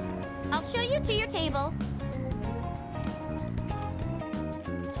 I'll show you to your table.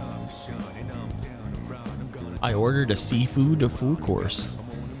 I ordered a seafood full course.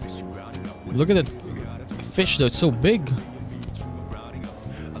 Look at that fish though, it's so big.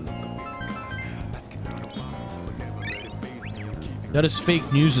 That is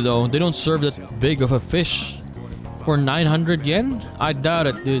fake news though. They don't serve that big of a fish for 900 yen? I doubt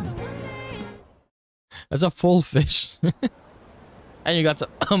it, dude. That's a full fish. And you got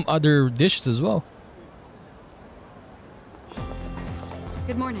some other dishes as well.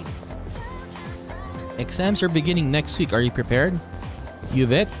 Good morning. Exams are beginning next week. Are you prepared? You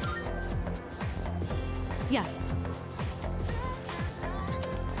bet. Yes.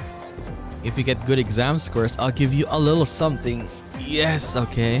 If you get good exam scores, I'll give you a little something. Yes,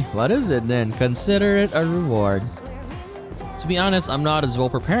 okay. What is it then? Consider it a reward. To be honest, I'm not as well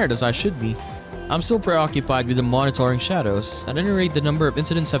prepared as I should be. I'm still preoccupied with the monitoring shadows. At any rate, the number of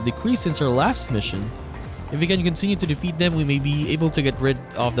incidents have decreased since our last mission. If we can continue to defeat them, we may be able to get rid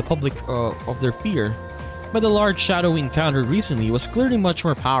of the public of their fear. But the large shadow we encountered recently was clearly much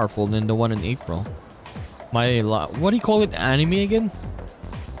more powerful than the one in April. What do you call it, anime again?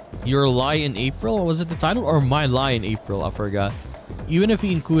 Your Lie in April? Was it the title? Or My Lie in April? I forgot. Even if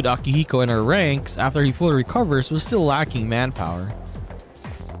we include Akihiko in our ranks, after he fully recovers, we're still lacking manpower.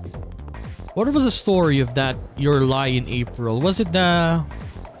 What was the story of that Your Lie in April? Was it the...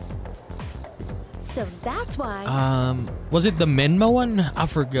 So that's why... Was it the Menma one? I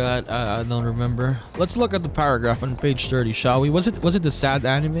forgot. I don't remember. Let's look at the paragraph on page 30, shall we? Was it the sad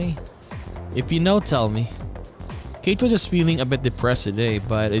anime? If you know, tell me. Kate was just feeling a bit depressed today,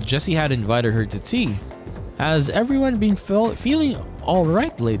 but Jessie had invited her to tea. Has everyone been feeling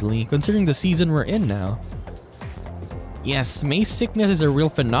alright lately, considering the season we're in now? Yes, May's sickness is a real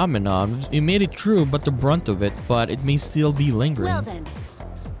phenomenon. You made it true, but the brunt of it, but it may still be lingering. Well then.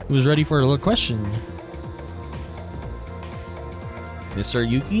 Who's ready for a little question? Mr.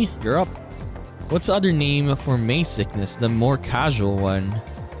 Yuki, you're up. What's the other name for May sickness, the more casual one?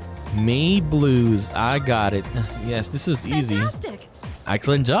 May blues. I got it. Yes, this is easy. Fantastic.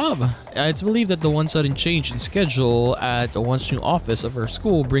 Excellent job. It's believed that the one sudden change in schedule at the once new office of our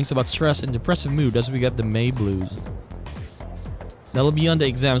school brings about stress and depressive mood as we get the May blues. That'll be on the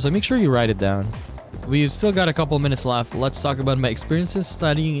exam, so make sure you write it down. We've still got a couple minutes left. Let's talk about my experiences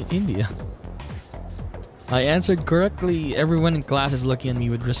studying in India. I answered correctly. Everyone in class is looking at me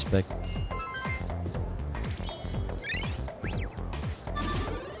with respect.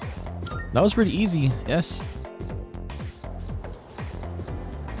 That was pretty easy, yes.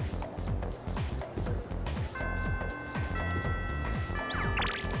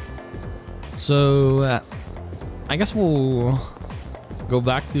 So, I guess we'll go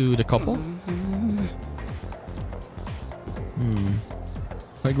back to the couple.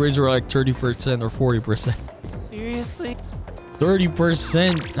 My grades were like 30% or 40%. Seriously?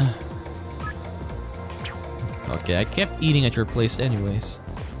 30%. Okay, I kept eating at your place anyways.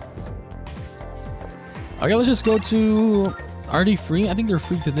 Okay, let's just go to... Are they free? I think they're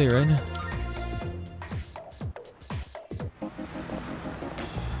free today, right?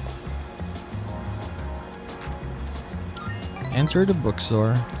 Enter the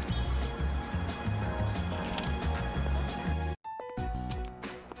bookstore.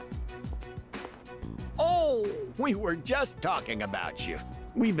 Oh, we were just talking about you.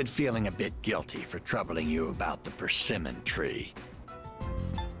 We've been feeling a bit guilty for troubling you about the persimmon tree.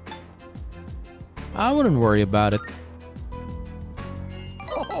 I wouldn't worry about it.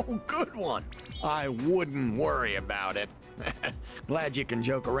 Oh, good one. I wouldn't worry about it. Glad you can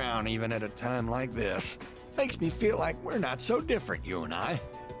joke around even at a time like this. Makes me feel like we're not so different, you and I.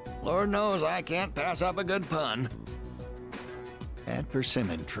 Lord knows I can't pass up a good pun. That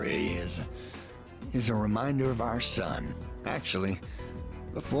persimmon tree is a reminder of our son. Actually,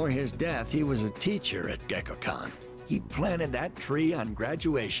 Before his death, he was a teacher at GeckoCon. He planted that tree on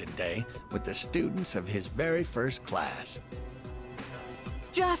graduation day with the students of his very first class.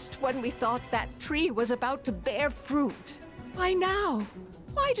 Just when we thought that tree was about to bear fruit. Why now?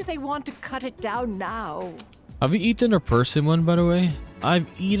 Why do they want to cut it down now? Have you eaten a persimmon, by the way? I've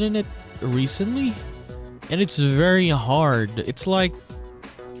eaten it recently, and it's very hard. It's like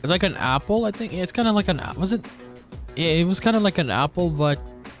an apple, I think. It's kind of like an, was it? Yeah, it was kind of like an apple, but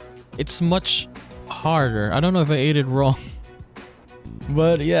it's much harder. I don't know if I ate it wrong.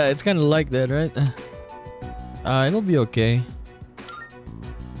 But yeah, it's kind of like that, right? It'll be okay.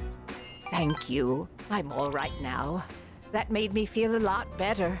 Thank you. I'm all right now. That made me feel a lot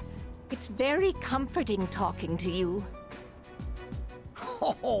better. It's very comforting talking to you.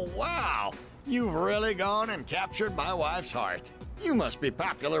 Oh, wow! You've really gone and captured my wife's heart. You must be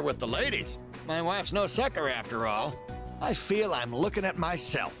popular with the ladies. My wife's no sucker after all. I feel I'm looking at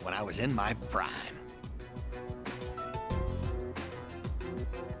myself when I was in my prime.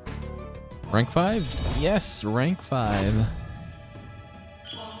 Rank 5? Yes, rank 5.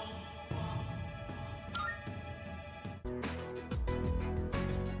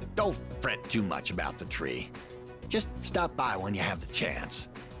 Don't fret too much about the tree. Just stop by when you have the chance.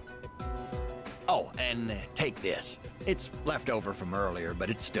 Oh, and take this. It's left over from earlier, but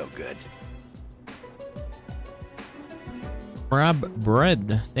it's still good. Crab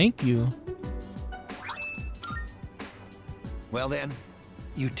bread. Thank you. Well then,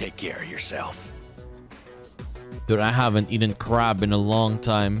 you take care of yourself. Dude, I haven't eaten crab in a long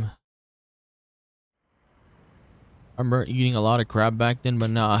time. I remember eating a lot of crab back then, but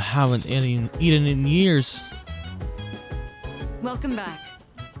now I haven't eaten in years. Welcome back.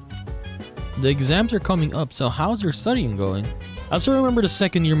 The exams are coming up, so how's your studying going? I also remember the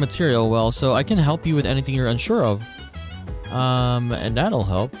second year material well, so I can help you with anything you're unsure of. And that'll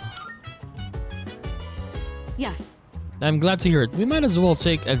help. Yes. I'm glad to hear it. We might as well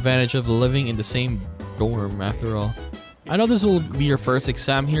take advantage of living in the same dorm after all. I know this will be your first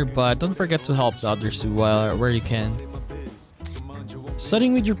exam here, but don't forget to help the others too where you can.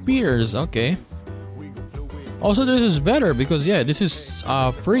 Studying with your peers, okay. Also, this is better because yeah, this is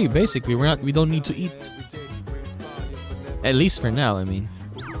free basically. We don't need to eat. At least for now, I mean.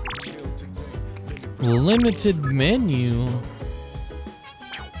 Limited menu.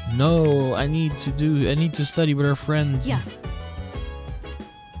 No, I need to study with our friends. Yes.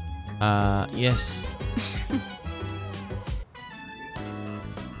 Yes.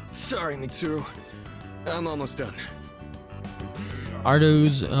 Sorry, Mitsuru. I'm almost done. Are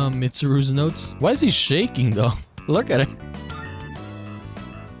those Mitsuru's notes? Why is he shaking though? Look at it.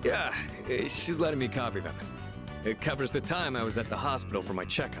 Yeah, she's letting me copy them. It covers the time I was at the hospital for my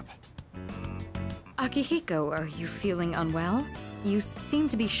checkup. Akihiko, are you feeling unwell? You seem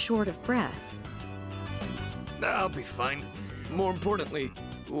to be short of breath. I'll be fine. More importantly,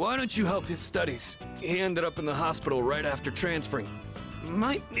 why don't you help his studies? He ended up in the hospital right after transferring.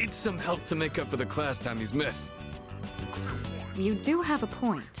 Might need some help to make up for the class time he's missed. You do have a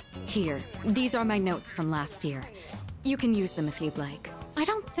point. Here, these are my notes from last year. You can use them if you'd like. I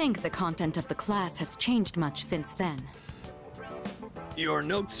don't think the content of the class has changed much since then. Your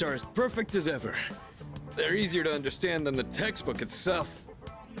notes are as perfect as ever. They're easier to understand than the textbook itself.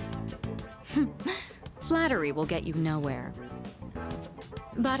 Flattery will get you nowhere.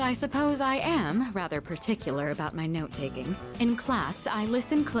 But I suppose I am rather particular about my note-taking. In class, I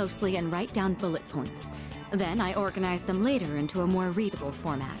listen closely and write down bullet points. Then I organize them later into a more readable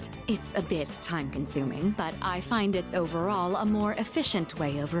format. It's a bit time-consuming, but I find it's overall a more efficient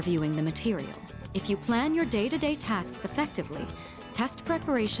way of reviewing the material. If you plan your day-to-day tasks effectively, test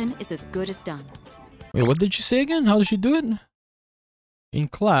preparation is as good as done. Wait, what did you say again? How did you do it? In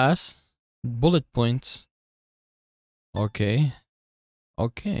class, bullet points. Okay.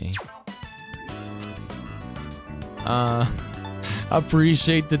 Okay.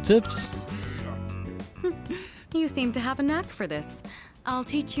 Appreciate the tips. You seem to have a knack for this. I'll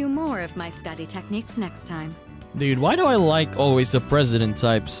teach you more of my study techniques next time. Dude, why do I like always the president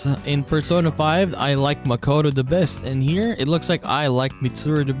types? In Persona 5, I like Makoto the best, and here it looks like I like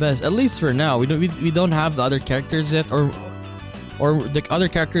Mitsuru the best. At least for now. We don't have the other characters yet, or the other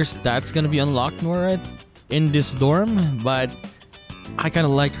characters that's gonna be unlocked more, right? In this dorm, but I kind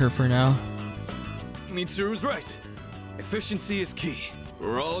of like her for now. Mitsuru's right. Efficiency is key.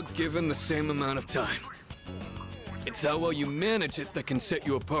 We're all given the same amount of time. It's how well you manage it that can set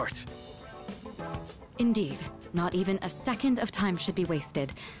you apart. Indeed. Not even a second of time should be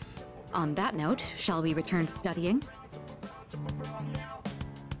wasted. On that note, shall we return to studying?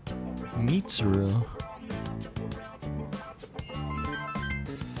 Mitsuru.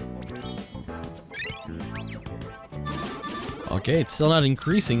 Okay, it's still not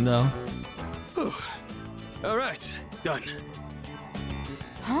increasing though. All right, done.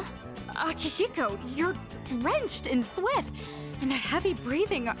 Huh? Akihiko, you're drenched in sweat. And that heavy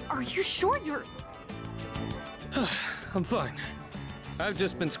breathing, are you sure you're... I'm fine. I've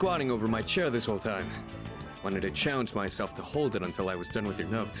just been squatting over my chair this whole time. Wanted to challenge myself to hold it until I was done with your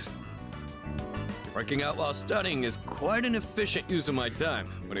notes. Working out while studying is quite an efficient use of my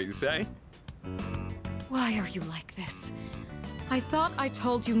time, wouldn't you say? Why are you like this? I thought I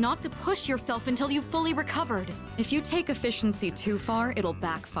told you not to push yourself until you fully recovered. If you take efficiency too far, it'll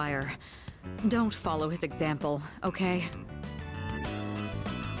backfire. Don't follow his example, okay?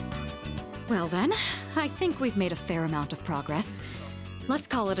 Well then, I think we've made a fair amount of progress. Let's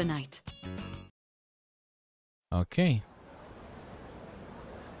call it a night. Okay.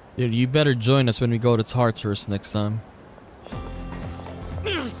 Dude, you better join us when we go to Tartarus next time.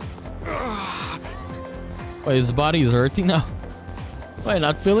 Wait, his body is hurting now? Why,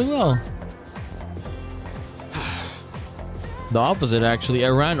 not feeling well? The opposite, actually. I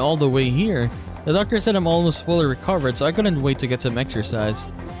ran all the way here. The doctor said I'm almost fully recovered, so I couldn't wait to get some exercise.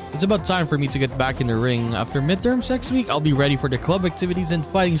 It's about time for me to get back in the ring. After midterms next week, I'll be ready for the club activities and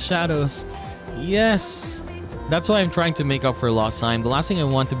fighting shadows. Yes! That's why I'm trying to make up for lost time. The last thing I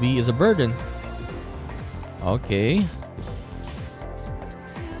want to be is a burden. Okay.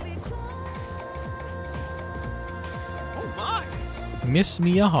 Miss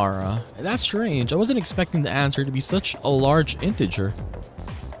Miyahara. That's strange. I wasn't expecting the answer to be such a large integer.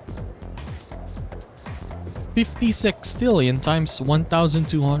 50 sextillion times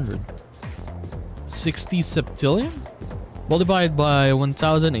 1,200. 60 septillion? Multiplied by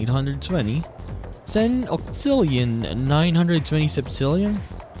 1,820. 10 octillion 920 septillion?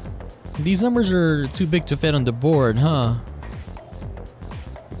 These numbers are too big to fit on the board, huh?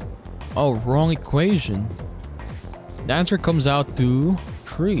 Oh, wrong equation. The answer comes out to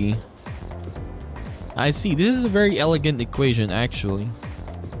 3. I see. This is a very elegant equation, actually.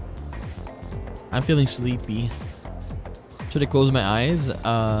 I'm feeling sleepy. Should I close my eyes?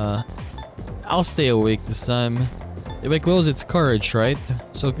 I'll stay awake this time. If I close, it's courage, right?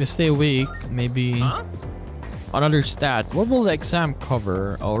 So if I stay awake, maybe... Another stat. What will the exam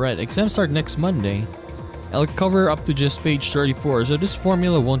cover? Alright, exams start next Monday. I'll cover up to just page 34, so this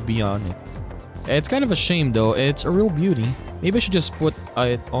formula won't be on it. It's kind of a shame though, it's a real beauty. Maybe I should just put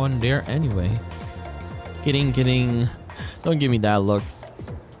it on there anyway. Kidding, kidding. Don't give me that look.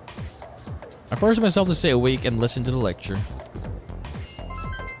 I forced myself to stay awake and listen to the lecture.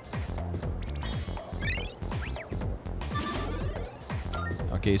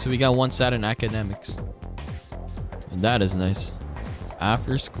 Okay, so we got one stat in academics. And that is nice.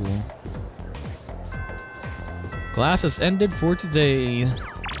 After school. Class has ended for today.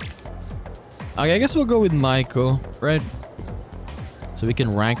 Okay, I guess we'll go with Maiko, right? So we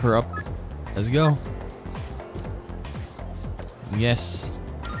can rank her up. Let's go. Yes.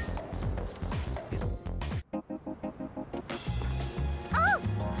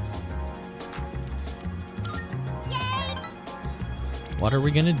 What are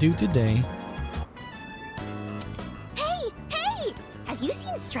we gonna do today? Hey! Have you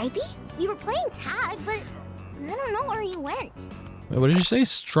seen Stripey? We were playing tag, but I don't know where he went. Wait, what did you say?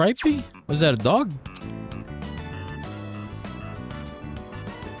 Stripey? Was that a dog?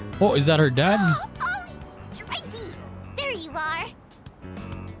 Oh, is that her dad? Oh, Stripey! There you are.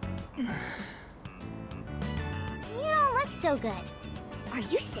 You don't look so good. Are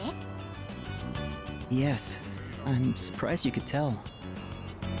you sick? Yes. I'm surprised you could tell.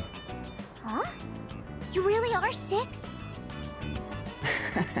 Huh? You really are sick?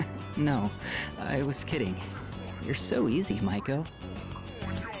 No, I was kidding. You're so easy, Maiko.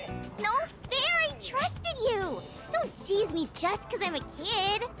 No fair, I trusted you! Don't tease me just because I'm a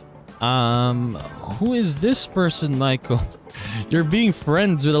kid. Who is this person, Maiko? You're being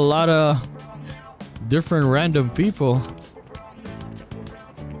friends with a lot of different random people.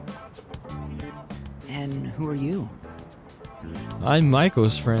 And who are you? I'm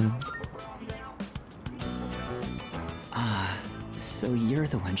Maiko's friend. Ah, so you're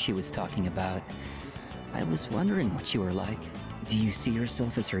the one she was talking about. I was wondering what you were like. Do you see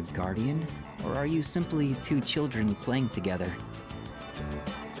yourself as her guardian? Or are you simply two children playing together?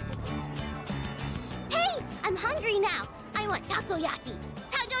 Hey! I'm hungry now! I want takoyaki!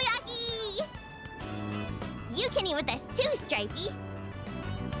 Takoyaki! You can eat with us too, Stripey!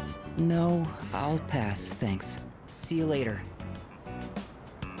 No, I'll pass, thanks. See you later.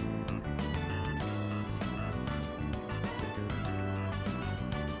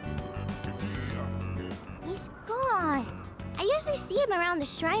 He's gone. I usually see him around the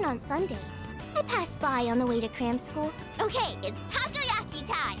shrine on Sundays. I I passed by on the way to cram school. Okay, it's takoyaki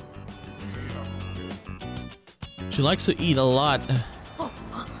time. She likes to eat a lot.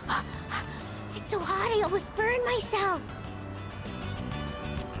 It's so hot, I almost burned myself.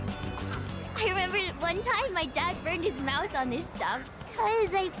 I remember one time my dad burned his mouth on this stuff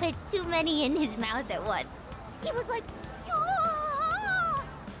because I put too many in his mouth at once. He was like, "Ah!"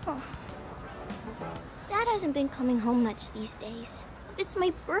 Oh. Dad hasn't been coming home much these days. But it's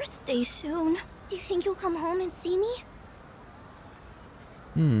my birthday soon. Do you think you'll come home and see me?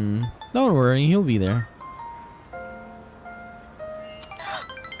 Don't worry, he'll be there.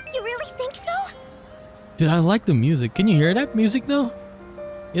 You really think so? Dude, I like the music. Can you hear that music though?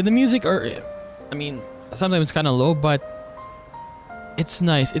 Yeah, the music I mean, sometimes it's kind of low, but it's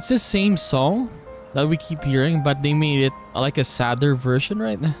nice. It's the same song that we keep hearing, but they made it like a sadder version,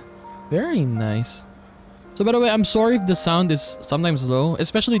 right? Very nice. So by the way, I'm sorry if the sound is sometimes low,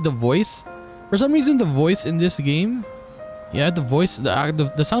 especially the voice. For some reason, the voice in this game, yeah,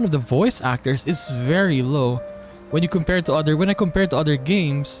 the sound of the voice actors is very low when you compare it to when I compare it to other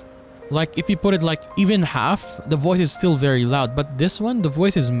games. Like if you put it like even half, the voice is still very loud. But this one, the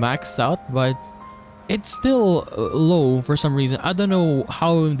voice is maxed out, but it's still low for some reason. I don't know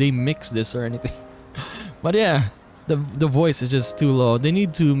how they mix this or anything. But yeah, the voice is just too low. They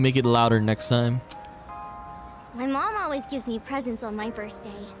need to make it louder next time. My mom always gives me presents on my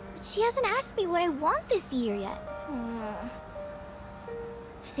birthday, but she hasn't asked me what I want this year yet.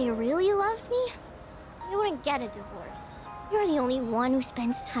 If they really loved me, they wouldn't get a divorce. You're the only one who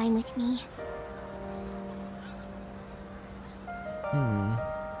spends time with me.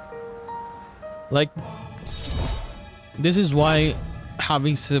 Like, this is why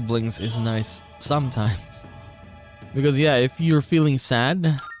having siblings is nice sometimes. Because yeah, if you're feeling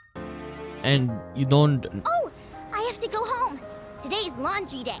sad and you don't... Oh, I have to go home. Today's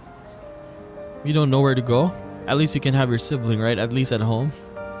laundry day. You don't know where to go, at least you can have your sibling, right? At least at home.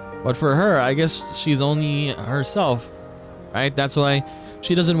 But for her, I guess she's only herself, right? That's why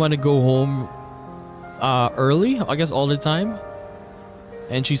she doesn't want to go home early, I guess, all the time.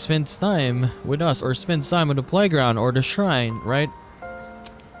 And she spends time with us, or spends time on the playground or the shrine, right?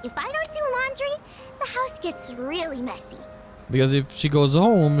 If I don't do laundry, the house gets really messy. Because if she goes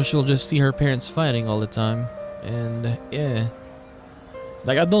home, she'll just see her parents fighting all the time. And yeah.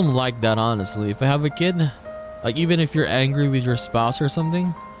 Like, I don't like that, honestly. If I have a kid, like, even if you're angry with your spouse or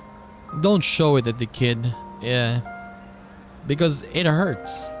something, don't show it at the kid. Yeah. Because it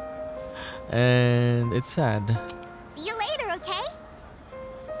hurts. And it's sad. See you later, okay?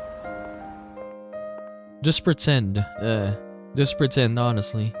 Just pretend. Just pretend,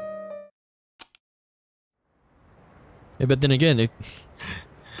 honestly. Yeah, but then again,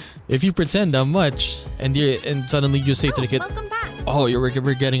 if you pretend that much and suddenly you say to the kid, welcome back. "Oh,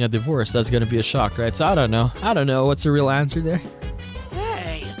 we're getting a divorce," that's gonna be a shock, right? So I don't know what's the real answer there.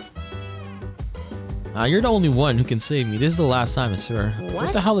 Hey, You're the only one who can save me. This is the last time, I swear.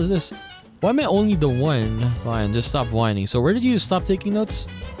 What the hell is this? Why am I only the one? Fine, just stop whining. So where did you stop taking notes?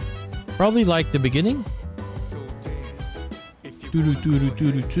 Probably like the beginning.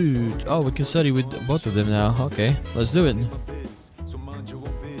 Oh, we can study with both of them now. Okay, let's do it.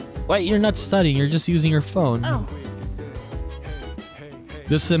 Wait, you're not studying, you're just using your phone. Oh.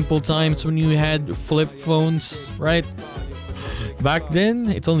 The simple times when you had flip phones, right? Back then,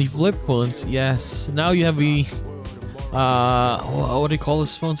 it's only flip phones. Yes. Now you have the what do you call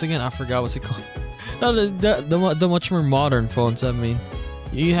those phones again? I forgot what's it called. No, the much more modern phones. I mean,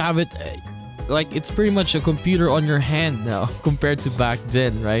 you have it like it's pretty much a computer on your hand now compared to back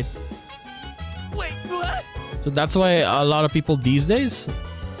then, right? wait, what? So that's why a lot of people these days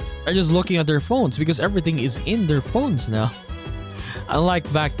are just looking at their phones because everything is in their phones now.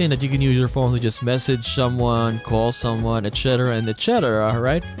 Unlike back then that you can use your phone to just message someone, call someone, etc. and etc.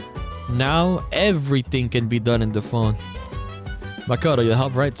 right? Now everything can be done in the phone. Makoto, you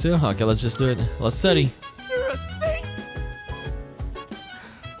help right too? Okay, let's just do it. Let's study. You're a saint!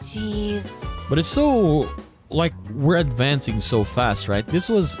 Jeez. But it's so, like, we're advancing so fast, right? This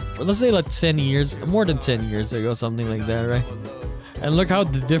was, let's say like 10 years, more than 10 years ago, something like that, right? And look how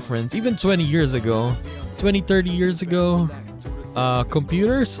the difference, even 20 years ago, 20, 30 years ago,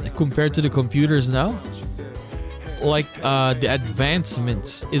 computers compared to the computers now, like the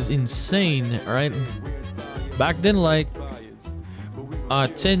advancements is insane, right? Back then, like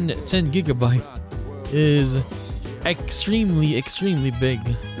 10 gigabyte is extremely big,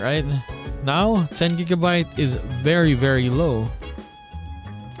 right? Now 10 gigabyte is very low.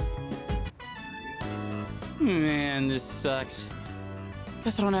 Man, this sucks.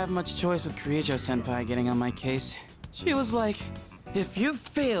 Guess I don't have much choice with Kirijo-senpai getting on my case. She was like, If you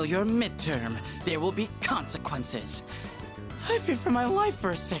fail your midterm, there will be consequences. I feared for my life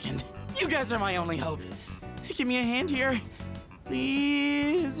for a second. You guys are my only hope. Give me a hand here,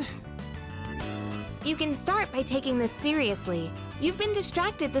 please. You can start by taking this seriously. You've been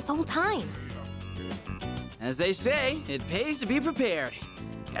distracted this whole time. As they say, it pays to be prepared.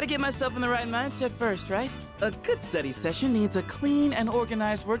 Gotta get myself in the right mindset first, right? A good study session needs a clean and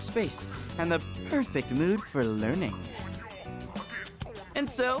organized workspace, and the perfect mood for learning. And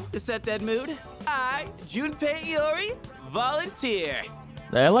so, to set that mood, I, Junpei Iori, volunteer.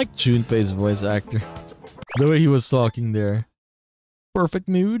 I like Junpei's voice actor. The way he was talking there. Perfect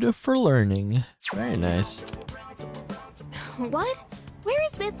mood for learning. Very nice. What? Where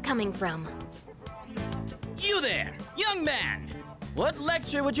is this coming from? You there, young man! What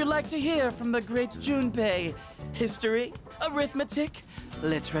lecture would you like to hear from the great Junpei? History? Arithmetic?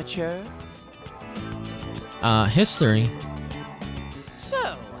 Literature? History.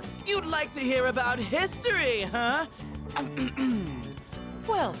 So, you'd like to hear about history, huh?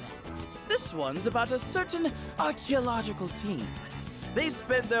 Well then, this one's about a certain archaeological team. They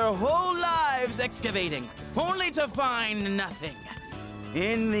spent their whole lives excavating, only to find nothing.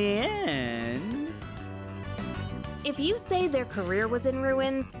 In the end... If you say their career was in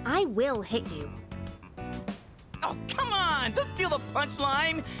ruins, I will hit you. Oh, come on! Don't steal the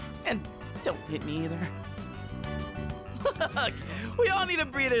punchline! And don't hit me either. Look, we all need a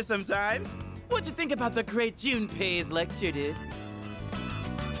breather sometimes. What'd you think about the great Junpei's lecture, dude?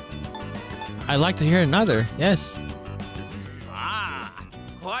 I'd like to hear another, yes. Ah,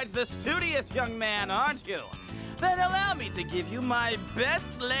 quite the studious young man, aren't you? Then allow me to give you my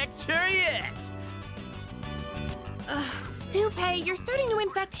best lecture yet. Stupay, you're starting to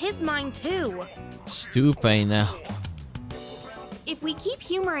infect his mind too. Stupay now. If we keep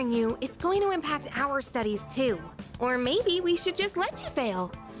humoring you, it's going to impact our studies too. Or maybe we should just let you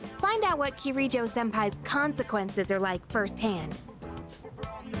fail. Find out what Kirijo-senpai's consequences are like firsthand.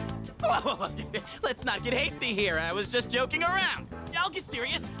 Whoa, let's not get hasty here. I was just joking around. I'll get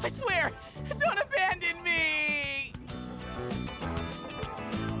serious, I swear. Don't abandon me!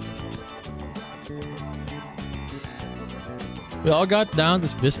 We all got down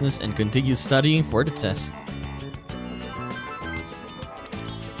to business and continued studying for the test.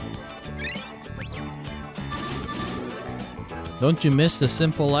 Don't you miss the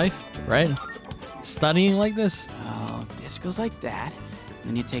simple life, right? Studying like this? Oh, this goes like that.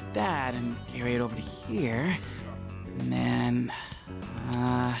 Then you take that and carry it over to here. And then,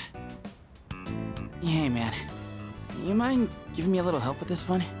 hey man, you mind giving me a little help with this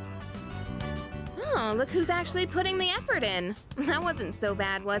one? Oh, look who's actually putting the effort in. That wasn't so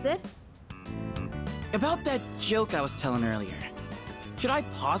bad, was it? About that joke I was telling earlier. Should I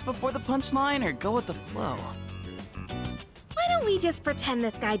pause before the punchline or go with the flow? Why don't we just pretend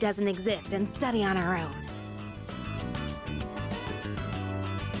this guy doesn't exist and study on our own?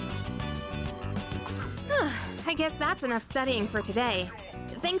 I guess that's enough studying for today.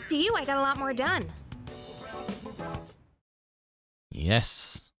 Thanks to you, I got a lot more done.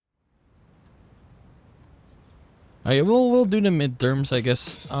 Yes. Okay, we'll do the midterms, I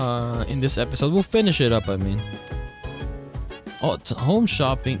guess, in this episode. We'll finish it up, I mean. Oh, it's home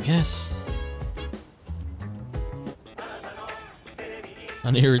shopping, yes.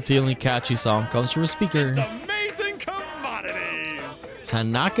 An irritatingly catchy song comes through a speaker. It's amazing commodities!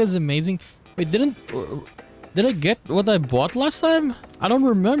 Tanaka's amazing. Wait, did I get what I bought last time? I don't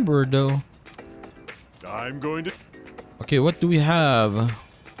remember, though. I'm going to... Okay, what do we have?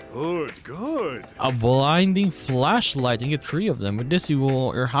 Good, good. A blinding flashlight. You get 3 of them. With this,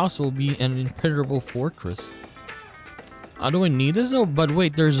 your house will be an impenetrable fortress. Do I need this though? But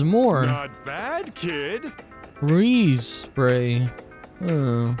wait, there's more. Not bad, kid. Freeze spray.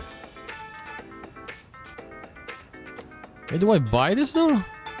 Wait, do I buy this though?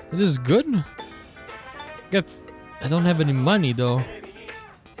 Is this good? I don't have any money though.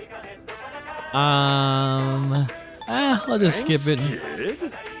 I'll just skip it.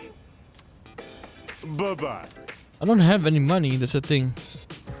 Kid. Bye-bye. I don't have any money, that's the thing.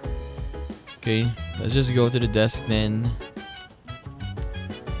 Okay, let's just go to the desk then.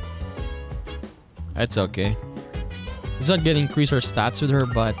 That's okay. It's not gonna increase our stats with her,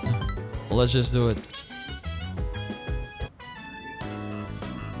 but well, let's just do it.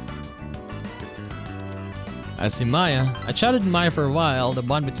 I see Maya. I chatted with Maya for a while. The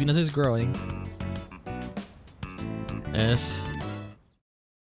bond between us is growing. Yes.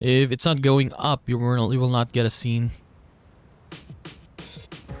 If it's not going up, you will not get a scene.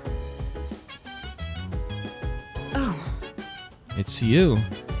 Oh. It's you.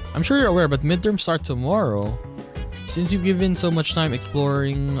 I'm sure you're aware, but midterms start tomorrow. Since you've given so much time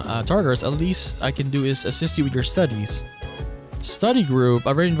exploring Tartarus, at least I can do is assist you with your studies. Study group.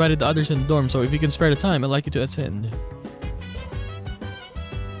 I've already invited the others in the dorm, so if you can spare the time, I'd like you to attend.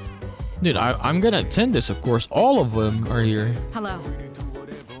 Dude, I'm gonna attend this, of course. All of them are here. Hello.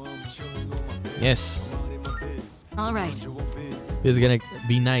 Yes. All right. This is gonna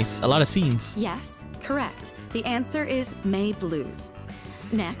be nice. A lot of scenes. Yes, correct. The answer is May Blues.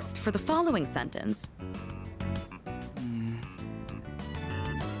 Next, for the following sentence.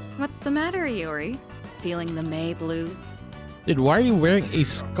 What's the matter, Iori? Feeling the May Blues? Dude, why are you wearing a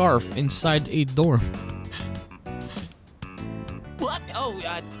scarf inside a dorm? What? Oh,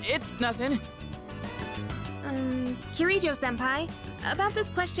 it's nothing. Kirijo-senpai, about this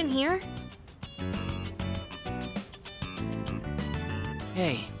question here.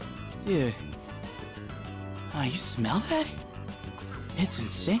 Hey, dude. Oh, you smell that? It's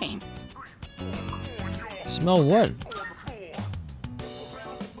insane. Smell what?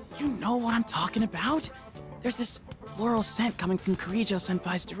 You know what I'm talking about? There's this floral scent coming from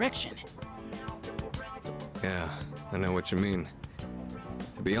Kirijo-senpai's direction. Yeah, I know what you mean.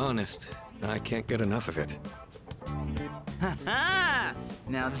 To be honest, I can't get enough of it. Ha-ha!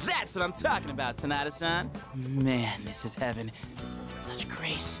 Now that's what I'm talking about, Sanada-san. Man, this is heaven. Such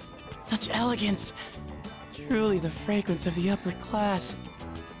grace, such elegance. Truly the fragrance of the upper class.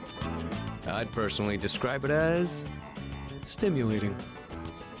 I'd personally describe it as stimulating.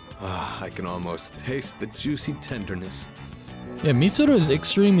 I can almost taste the juicy tenderness. Yeah, Mitsuru is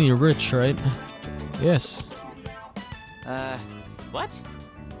extremely rich, right? Yes. What?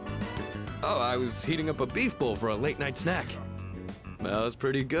 Oh, I was heating up a beef bowl for a late night snack. Smells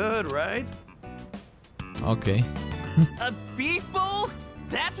pretty good, right? Okay. A beef bowl?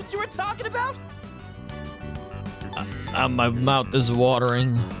 That's what you were talking about? My mouth is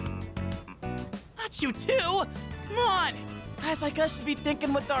watering. Not you too! Come on! Guys like us should be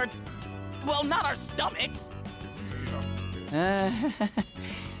thinking with our... well, not our stomachs!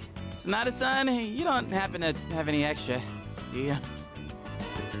 Sanada-san, you don't happen to have any extra, do you?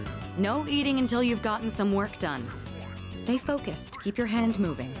 No eating until you've gotten some work done. Stay focused. Keep your hand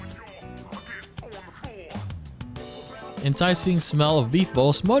moving. Enticing smell of beef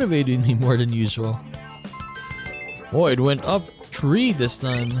balls motivated me more than usual. Oh, it went up 3 this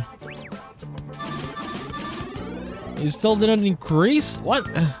time. It still didn't increase? What?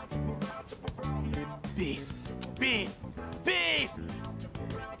 Beef! Beef! Beef!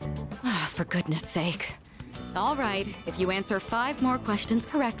 For goodness sake. All right, if you answer 5 more questions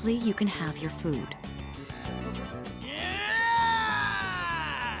correctly, you can have your food. Yeah!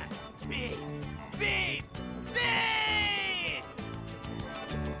 Beef! Beef! Beef!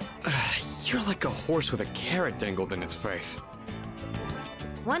 You're like a horse with a carrot dangled in its face.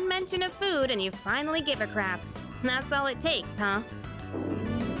 One mention of food and you finally give a crap. That's all it takes, huh?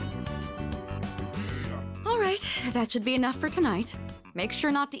 All right, that should be enough for tonight. Make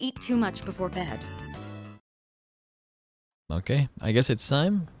sure not to eat too much before bed. Okay, I guess it's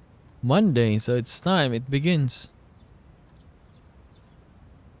time. Monday, so it's time. It begins.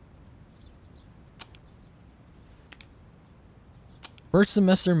 First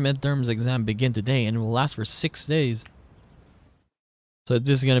semester midterms exam begin today and will last for 6 days. So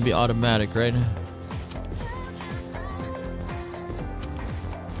this is gonna be automatic, right?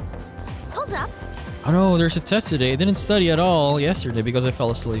 Hold up. Oh no, there's a test today. I didn't study at all yesterday because I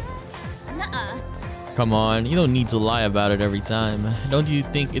fell asleep. Nuh-uh. Come on, you don't need to lie about it every time. Don't you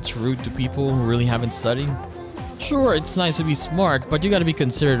think it's rude to people who really haven't studied? Sure, it's nice to be smart, but you gotta be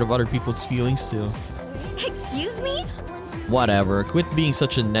considerate of other people's feelings too. Excuse me? Whatever, quit being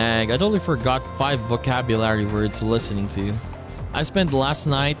such a nag. I totally forgot 5 vocabulary words listening to you. I spent last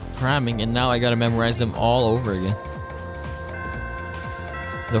night cramming and now I gotta memorize them all over again.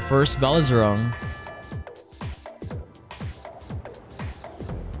 The first bell is rung.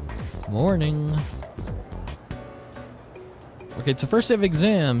 Morning. Okay, it's the first day of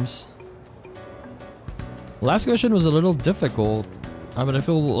exams. Last question was a little difficult, but I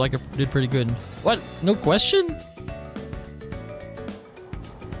feel like I did pretty good. What? No question?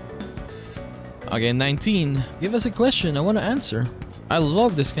 Okay, 19. Give us a question. I want to answer. I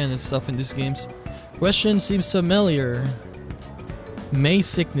love this kind of stuff in these games. Question seems familiar. May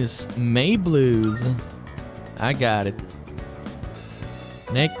sickness, May blues. I got it.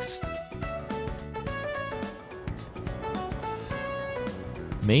 Next.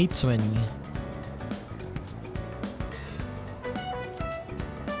 May 20.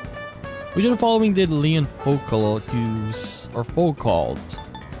 Which of the following did Leon Foucault use, or Foucault?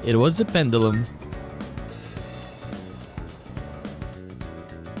 It was a pendulum.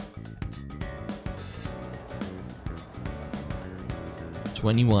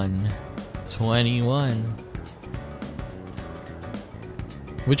 21. 21.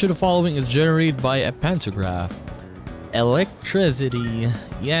 Which of the following is generated by a pantograph? Electricity.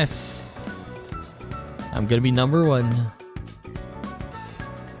 Yes. I'm gonna be number 1.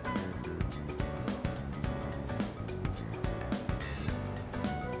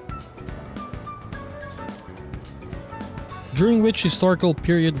 During which historical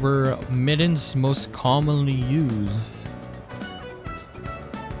period were middens most commonly used?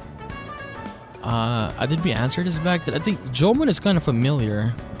 Did we answer this back then? I think Jomon is kind of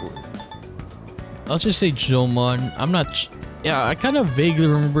familiar. Let's just say Jomon. I'm not. Yeah, I kind of vaguely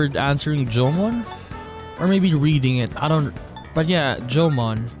remembered answering Jomon, or maybe reading it. I don't. But yeah,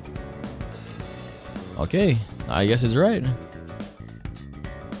 Jomon. Okay, I guess it's right.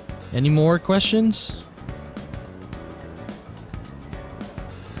 Any more questions?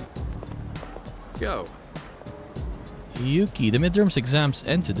 Go. Yuki, the midterms exams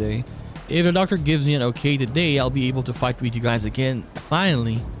end today. If the doctor gives me an okay today, I'll be able to fight with you guys again.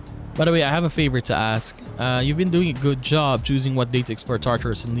 Finally. By the way, I have a favor to ask. You've been doing a good job choosing what day to explore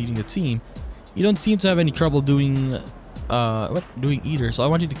Tartarus and leading the team. You don't seem to have any trouble doing either, so I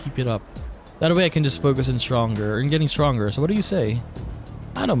want you to keep it up. That way I can just focus on getting stronger. So what do you say?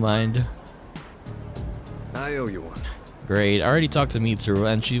 I don't mind. I owe you one. Great. I already talked to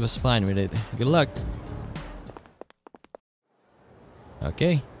Mitsuru and she was fine with it. Good luck.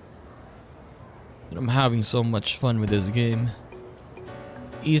 Okay. I'm having so much fun with this game.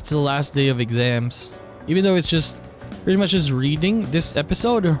 It's the last day of exams. Even though it's just pretty much just reading this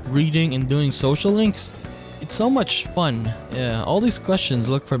episode, reading and doing social links, it's so much fun. Yeah, all these questions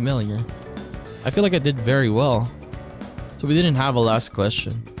look familiar. I feel like I did very well. So we didn't have a last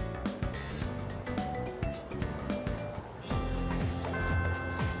question.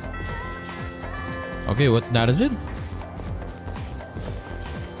 Okay, that is it?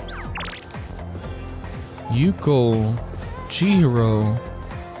 Yuko, Chihiro.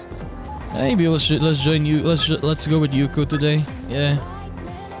 Maybe let's join you. Let's go with Yuko today. Yeah.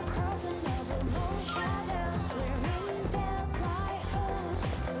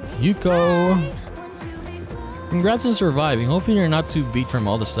 Yuko. Congrats on surviving. Hoping you're not too beat from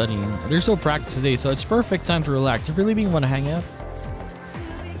all the studying. There's no practice today, so it's perfect time to relax. If you're leaving, you want to hang out?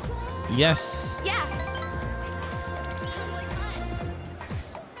 Yes. Yeah.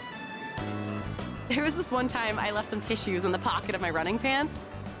 There was this one time I left some tissues in the pocket of my running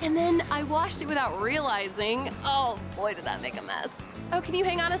pants, and then I washed it without realizing. Oh boy, did that make a mess. Oh, can you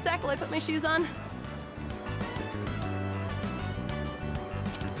hang on a sec while I put my shoes on?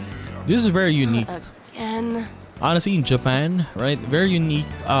 This is very unique. Again. Honestly, in Japan, right? Very unique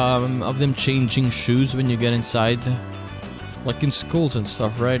of them changing shoes when you get inside. Like in schools and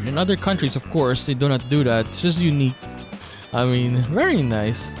stuff, right? In other countries, of course, they do not do that. It's just unique. I mean, very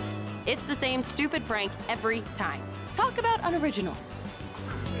nice. It's the same stupid prank every time. Talk about unoriginal.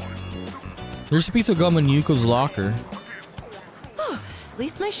 There's a piece of gum in Yuko's locker. At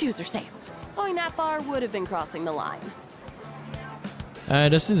least my shoes are safe. Going that far would have been crossing the line.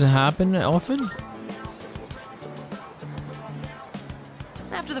 Does this happen often?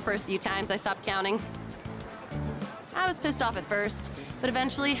 After the first few times, I stopped counting. I was pissed off at first, but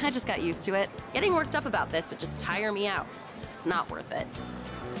eventually I just got used to it. Getting worked up about this would just tire me out. It's not worth it.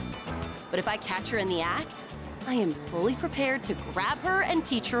 But if I catch her in the act, I am fully prepared to grab her and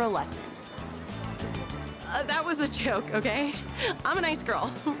teach her a lesson. That was a joke, okay? I'm a nice girl,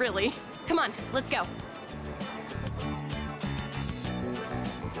 really. Come on, let's go.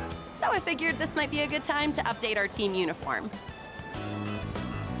 So I figured this might be a good time to update our team uniform.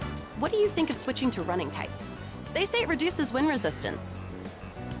 What do you think of switching to running tights? They say it reduces wind resistance.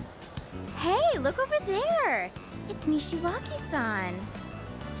 Hey, look over there! It's Nishiwaki-san.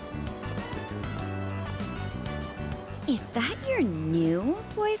 Is that your new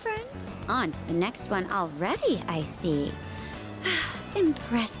boyfriend? On to the next one already, I see.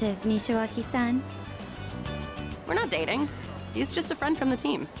 Impressive, Nishiwaki-san. We're not dating. He's just a friend from the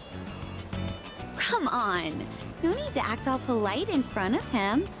team. Come on. No need to act all polite in front of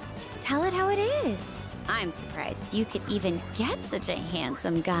him. Just tell it how it is. I'm surprised you could even get such a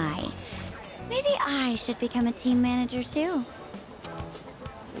handsome guy. Maybe I should become a team manager too.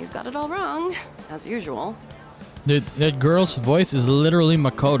 You've got it all wrong, as usual. That girl's voice is literally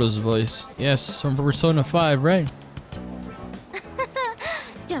Makoto's voice. Yes, from Persona 5, right?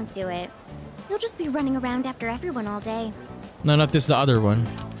 Don't do it. You'll just be running around after everyone all day. No, not this, the other one.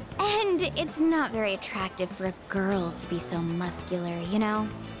 And it's not very attractive for a girl to be so muscular, you know?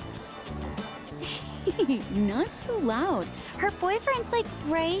 Not so loud. Her boyfriend's like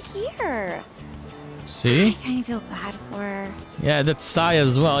right here. See? I kind of feel bad for her. Yeah, that's Sai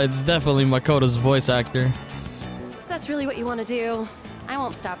as well. It's definitely Makoto's voice actor. That's really what you want to do. I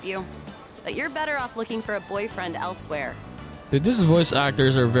won't stop you. But you're better off looking for a boyfriend elsewhere. Dude, these voice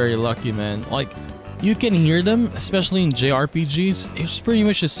actors are very lucky, man. Like, you can hear them, especially in JRPGs. It's pretty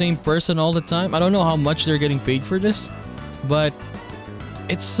much the same person all the time. I don't know how much they're getting paid for this, but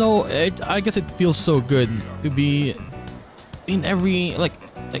it's so... I guess it feels so good to be in every... Like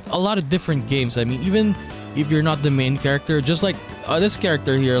a lot of different games. I mean, even if you're not the main character, just like this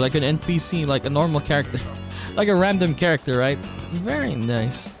character here, like an NPC, like a normal character. Like a random character, right? Very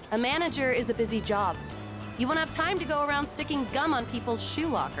nice. A manager is a busy job. You won't have time to go around sticking gum on people's shoe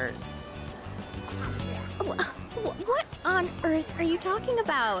lockers. What on earth are you talking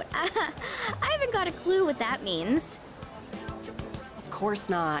about? I haven't got a clue what that means. Of course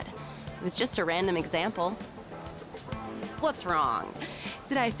not. It was just a random example. What's wrong?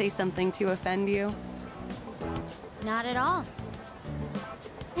 Did I say something to offend you? Not at all.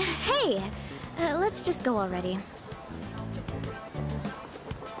 Hey, let's just go already.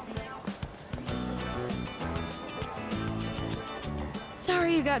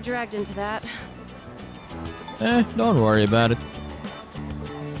 Sorry you got dragged into that. Don't worry about it.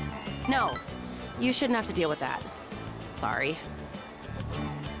 No, you shouldn't have to deal with that. Sorry.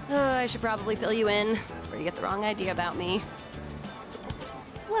 I should probably fill you in before you get the wrong idea about me.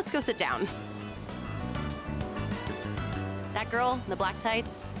 Let's go sit down. That girl in the black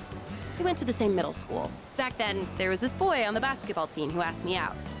tights, we went to the same middle school. Back then, there was this boy on the basketball team who asked me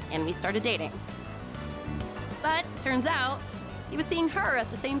out, and we started dating. But turns out, he was seeing her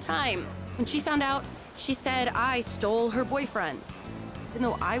at the same time. When she found out, she said I stole her boyfriend, even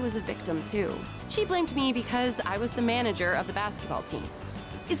though I was a victim too. She blamed me because I was the manager of the basketball team.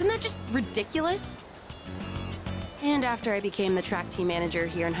 Isn't that just ridiculous? And after I became the track team manager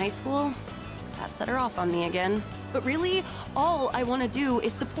here in high school, that set her off on me again. But really, all I want to do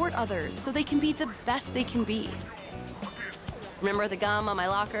is support others so they can be the best they can be. Remember the gum on my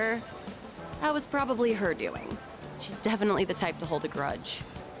locker? That was probably her doing. She's definitely the type to hold a grudge.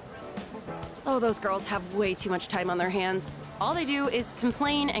 Oh, those girls have way too much time on their hands. All they do is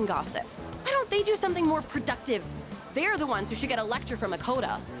complain and gossip. Why don't they do something more productive? They're the ones who should get a lecture from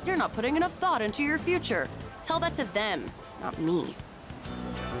Makoto. You're not putting enough thought into your future. Tell that to them, not me.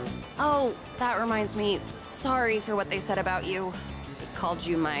 Oh, that reminds me. Sorry for what they said about you. They called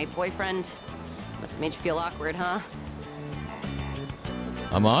you my boyfriend. Must have made you feel awkward, huh?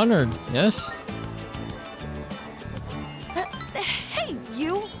 I'm honored, yes. Hey,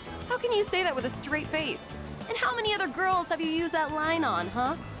 you! How can you say that with a straight face? And how many other girls have you used that line on,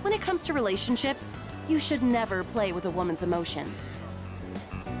 huh? When it comes to relationships, you should never play with a woman's emotions.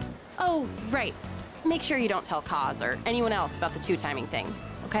 Oh, right. Make sure you don't tell Kaz or anyone else about the two-timing thing,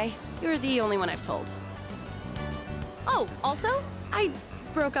 okay? You're the only one I've told. Oh, also, I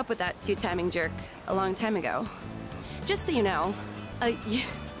broke up with that two-timing jerk a long time ago. Just so you know, you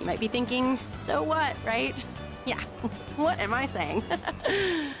might be thinking, so what, right? Yeah, what am I saying?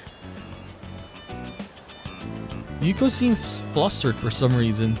 Yuko seems flustered for some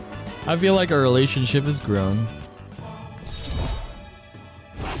reason. I feel like our relationship has grown.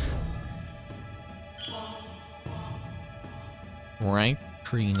 Rank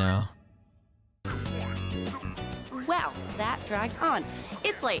 3 now. Well, that dragged on.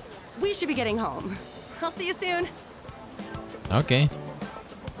 It's late. We should be getting home. I'll see you soon. Okay.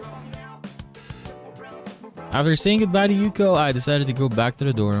 After saying goodbye to Yuko, I decided to go back to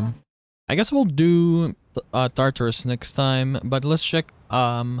the dorm. I guess we'll do Tartarus next time, but let's check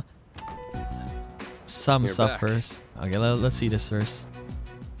some You're stuff back. first. Okay, let's see this first.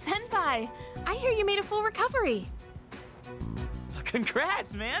 Senpai, I hear you made a full recovery.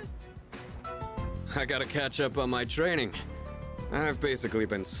 Congrats, man! I gotta catch up on my training. I've basically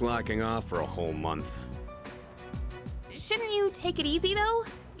been slacking off for a whole month. Shouldn't you take it easy, though?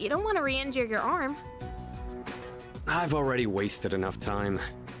 You don't want to re-injure your arm. I've already wasted enough time.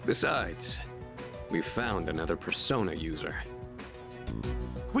 Besides, we found another Persona user.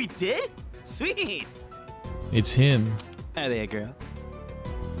 We did? Sweet! It's him. Are they a girl?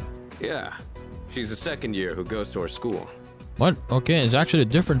 Yeah, she's a second year who goes to our school. What? Okay, it's actually a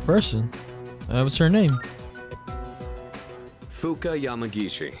different person. What's her name? Fuka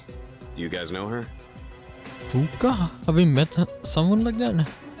Yamagishi. Do you guys know her? Fuka? Have we met someone like that?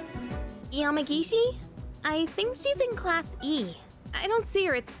 Yamagishi? I think she's in Class E. I don't see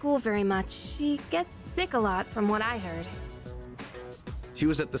her at school very much. She gets sick a lot from what I heard. She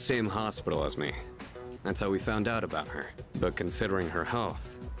was at the same hospital as me. That's how we found out about her. But considering her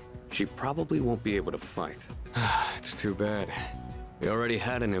health, she probably won't be able to fight. It's too bad. We already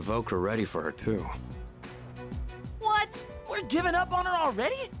had an evoker ready for her too. given up on her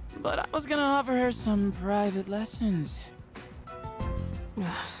already? But I was gonna offer her some private lessons.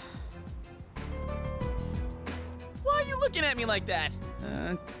 Why are you looking at me like that?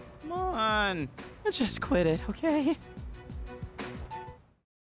 Come on. Just quit it, okay?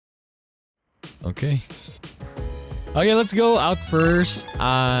 Okay. Okay, let's go out first.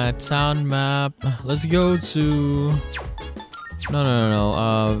 Town map. Let's go to...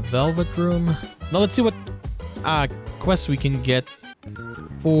 No. Velvet Room. No, let's see what quests we can get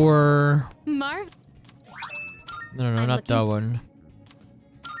for... Marv? No, not that one.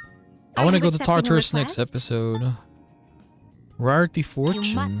 I want to go to Tartarus next episode. Rarity Fortune.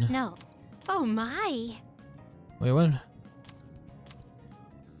 You must know. Oh my. Wait, what?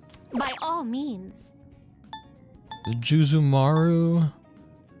 By all means. The Juzumaru.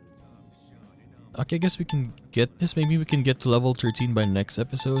 Okay, I guess we can get this. Maybe we can get to level 13 by next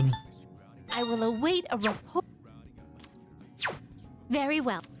episode. I will await a report. Very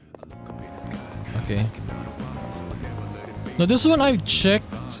well. Okay. Now this one I've checked.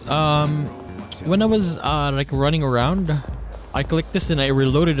 When I was like running around, I clicked this and I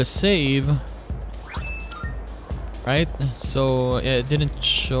reloaded a save. Right? So it didn't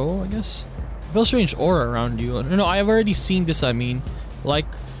show, I guess. Feels strange aura around you. No, I've already seen this. I mean, like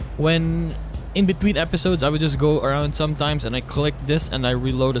when in between episodes, I would just go around sometimes and I click this and I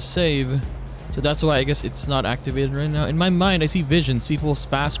reload a save. So that's why I guess it's not activated right now. In my mind, I see visions, people's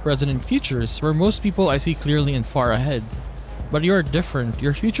past, present, and futures. For most people, I see clearly and far ahead. But you're different.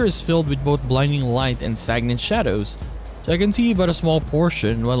 Your future is filled with both blinding light and stagnant shadows. So I can see but a small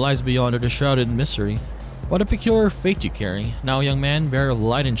portion what lies beyond the shrouded mystery. What a peculiar fate you carry. Now, young man, bearer of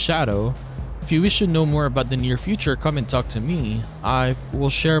light and shadow, if you wish to know more about the near future, come and talk to me. I will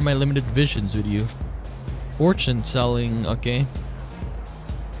share my limited visions with you. Fortune telling, okay.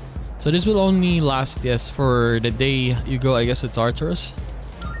 So this will only last, yes, for the day you go, I guess, to Tartarus.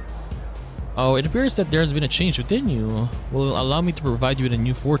 Oh, it appears that there has been a change within you. Will allow me to provide you with a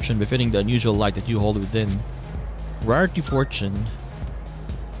new fortune befitting the unusual light that you hold within. Rarity Fortune.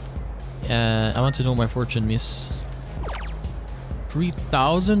 I want to know my fortune, miss.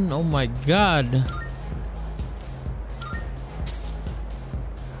 3,000? Oh my god.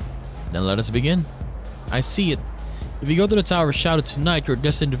 Then let us begin. I see it. If you go to the tower shouted tonight, you're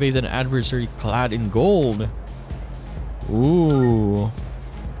destined to face an adversary clad in gold. Ooh.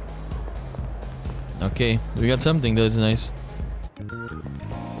 Okay, we got something that is nice.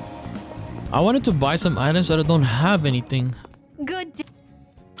 I wanted to buy some items, but I don't have anything. Good.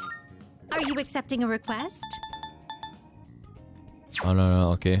 Are you accepting a request? Oh, no,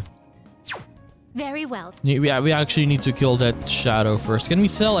 okay. Very well. We actually need to kill that shadow first. Can we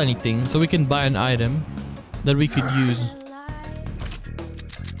sell anything so we can buy an item that we could use?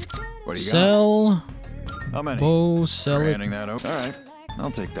 What do you sell. got? How many? Bow, sell it. That over. All right,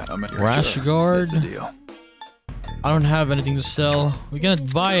 I'll take that. Rash guard. That's a deal. I don't have anything to sell. We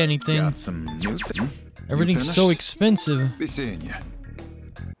cannot buy anything. Got some new thing? Everything's so expensive. Be seeing you.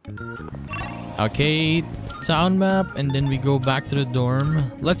 Okay, town map, and then we go back to the dorm.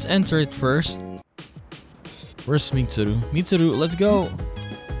 Let's enter it first. Where's Mitsuru? Mitsuru, let's go.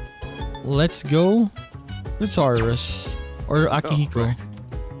 Let's go to Tartarus or Akihiko.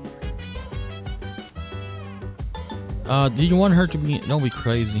 Oh, do you want her to be? Don't be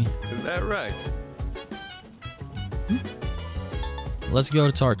crazy. Is that right? Let's go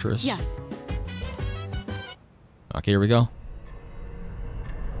to Tartarus. Yes. Okay, here we go.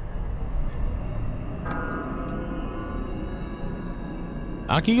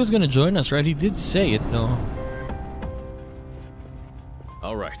 Akihiko's gonna join us, right? He did say it, though.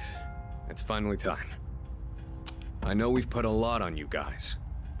 All right, it's finally time. I know we've put a lot on you guys,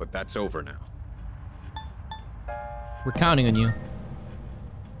 but that's over now. We're counting on you.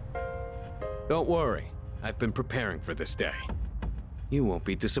 Don't worry, I've been preparing for this day. You won't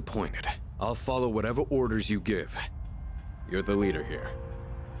be disappointed. I'll follow whatever orders you give. You're the leader here.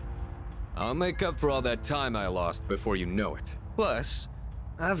 I'll make up for all that time I lost before you know it. Plus,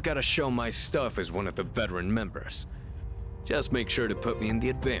 I've got to show my stuff as one of the veteran members. Just make sure to put me in the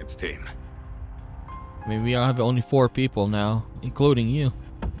advanced team. I mean, we have only 4 people now, including you.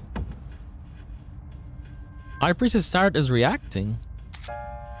 High Priestess Tarot is reacting.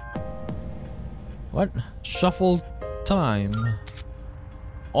 What? Shuffle time.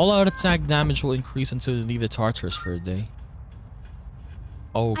 All out attack damage will increase until you leave the Tartarus for a day.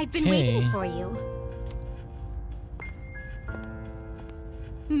 Okay. I've been waiting for you.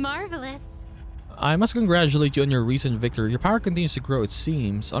 Marvelous. I must congratulate you on your recent victory. Your power continues to grow, it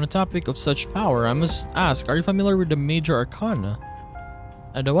seems. On the topic of such power, I must ask, are you familiar with the Major Arcana?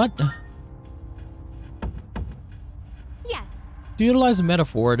 The what? Yes. To utilize a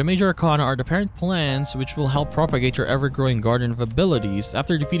metaphor, the major arcana are the parent plants which will help propagate your ever-growing garden of abilities.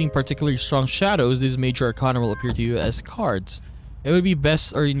 After defeating particularly strong shadows, these major arcana will appear to you as cards. It would be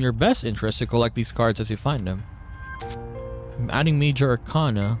best or in your best interest to collect these cards as you find them. I'm adding major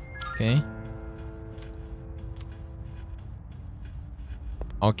arcana. Okay.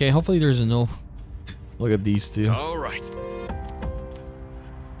 Okay, hopefully there's no... Look at these two. All right.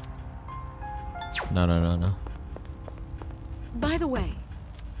 No. By the way,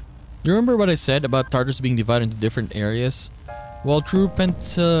 Do you remember what I said about Tartarus being divided into different areas? Well, through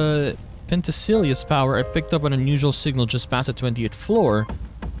Penthesilea's power, I picked up an unusual signal just past the 20th floor.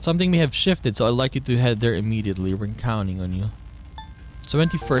 Something may have shifted, so I'd like you to head there immediately. We're counting on you.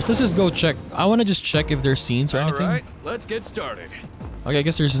 21st. Let's just go check. I want to just check if there's scenes or anything. All right, let's get started. Okay, I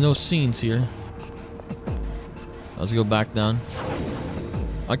guess there's no scenes here. Let's go back down.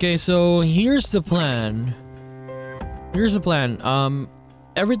 Okay, so here's the plan.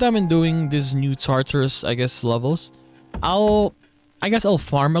 Every time I'm doing these new Tartarus, I guess, levels, I guess I'll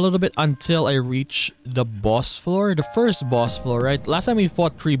farm a little bit until I reach the boss floor, the first boss floor, right? Last time we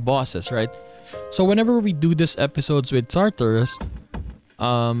fought 3 bosses, right? So whenever we do these episodes with Tartarus,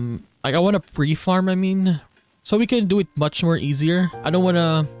 like I want to pre-farm, I mean, so we can do it much more easier. I don't want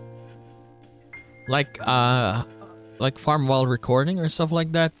to like farm while recording or stuff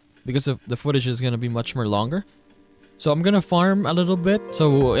like that because of the footage is going to be much more longer. So I'm going to farm a little bit.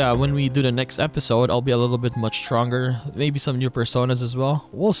 So yeah, when we do the next episode, I'll be a little bit much stronger. Maybe some new personas as well.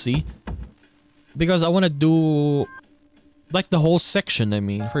 We'll see. Because I want to do like the whole section, I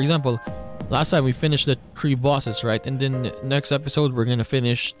mean. For example, last time we finished the 3 bosses, right? And then next episode, we're going to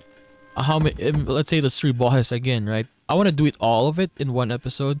finish how many, let's say the 3 bosses again, right? I want to do it all of it in one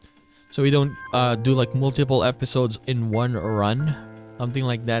episode. So we don't do like multiple episodes in one run. Something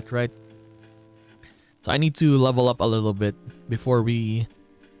like that, right? So I need to level up a little bit before we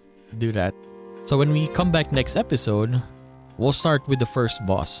do that. So when we come back next episode, we'll start with the first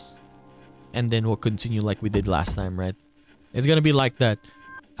boss. And then we'll continue like we did last time, right? It's gonna be like that,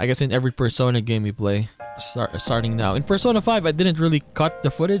 I guess, in every Persona game we play. Starting now. In Persona 5, I didn't really cut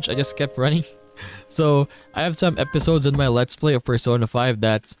the footage. I just kept running. So I have some episodes in my Let's Play of Persona 5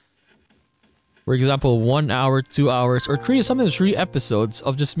 that's, for example, 1 hour, 2 hours, or 3, sometimes 3 episodes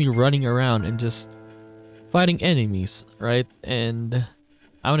of just me running around and just fighting enemies, right? And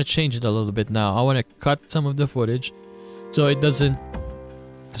I want to change it a little bit now. I want to cut some of the footage so it doesn't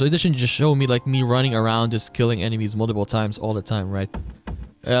just show me like me running around just killing enemies multiple times all the time, right?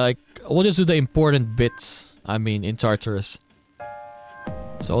 Like we'll just do the important bits, I mean, in Tartarus.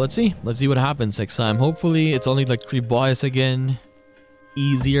 So let's see what happens next time. Hopefully it's only like 3 bosses again,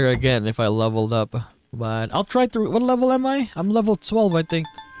 easier again if I leveled up. But I'll try to, what level am I? I'm level 12, I think.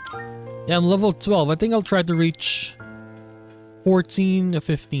 Yeah, I'm level 12. I think I'll try to reach 14,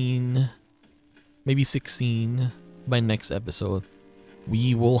 15, maybe 16 by next episode.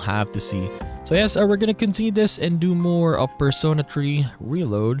 We will have to see. So yes, we're gonna continue this and do more of Persona 3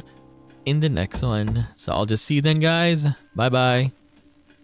 Reload in the next one. So I'll just see you then, guys. Bye bye.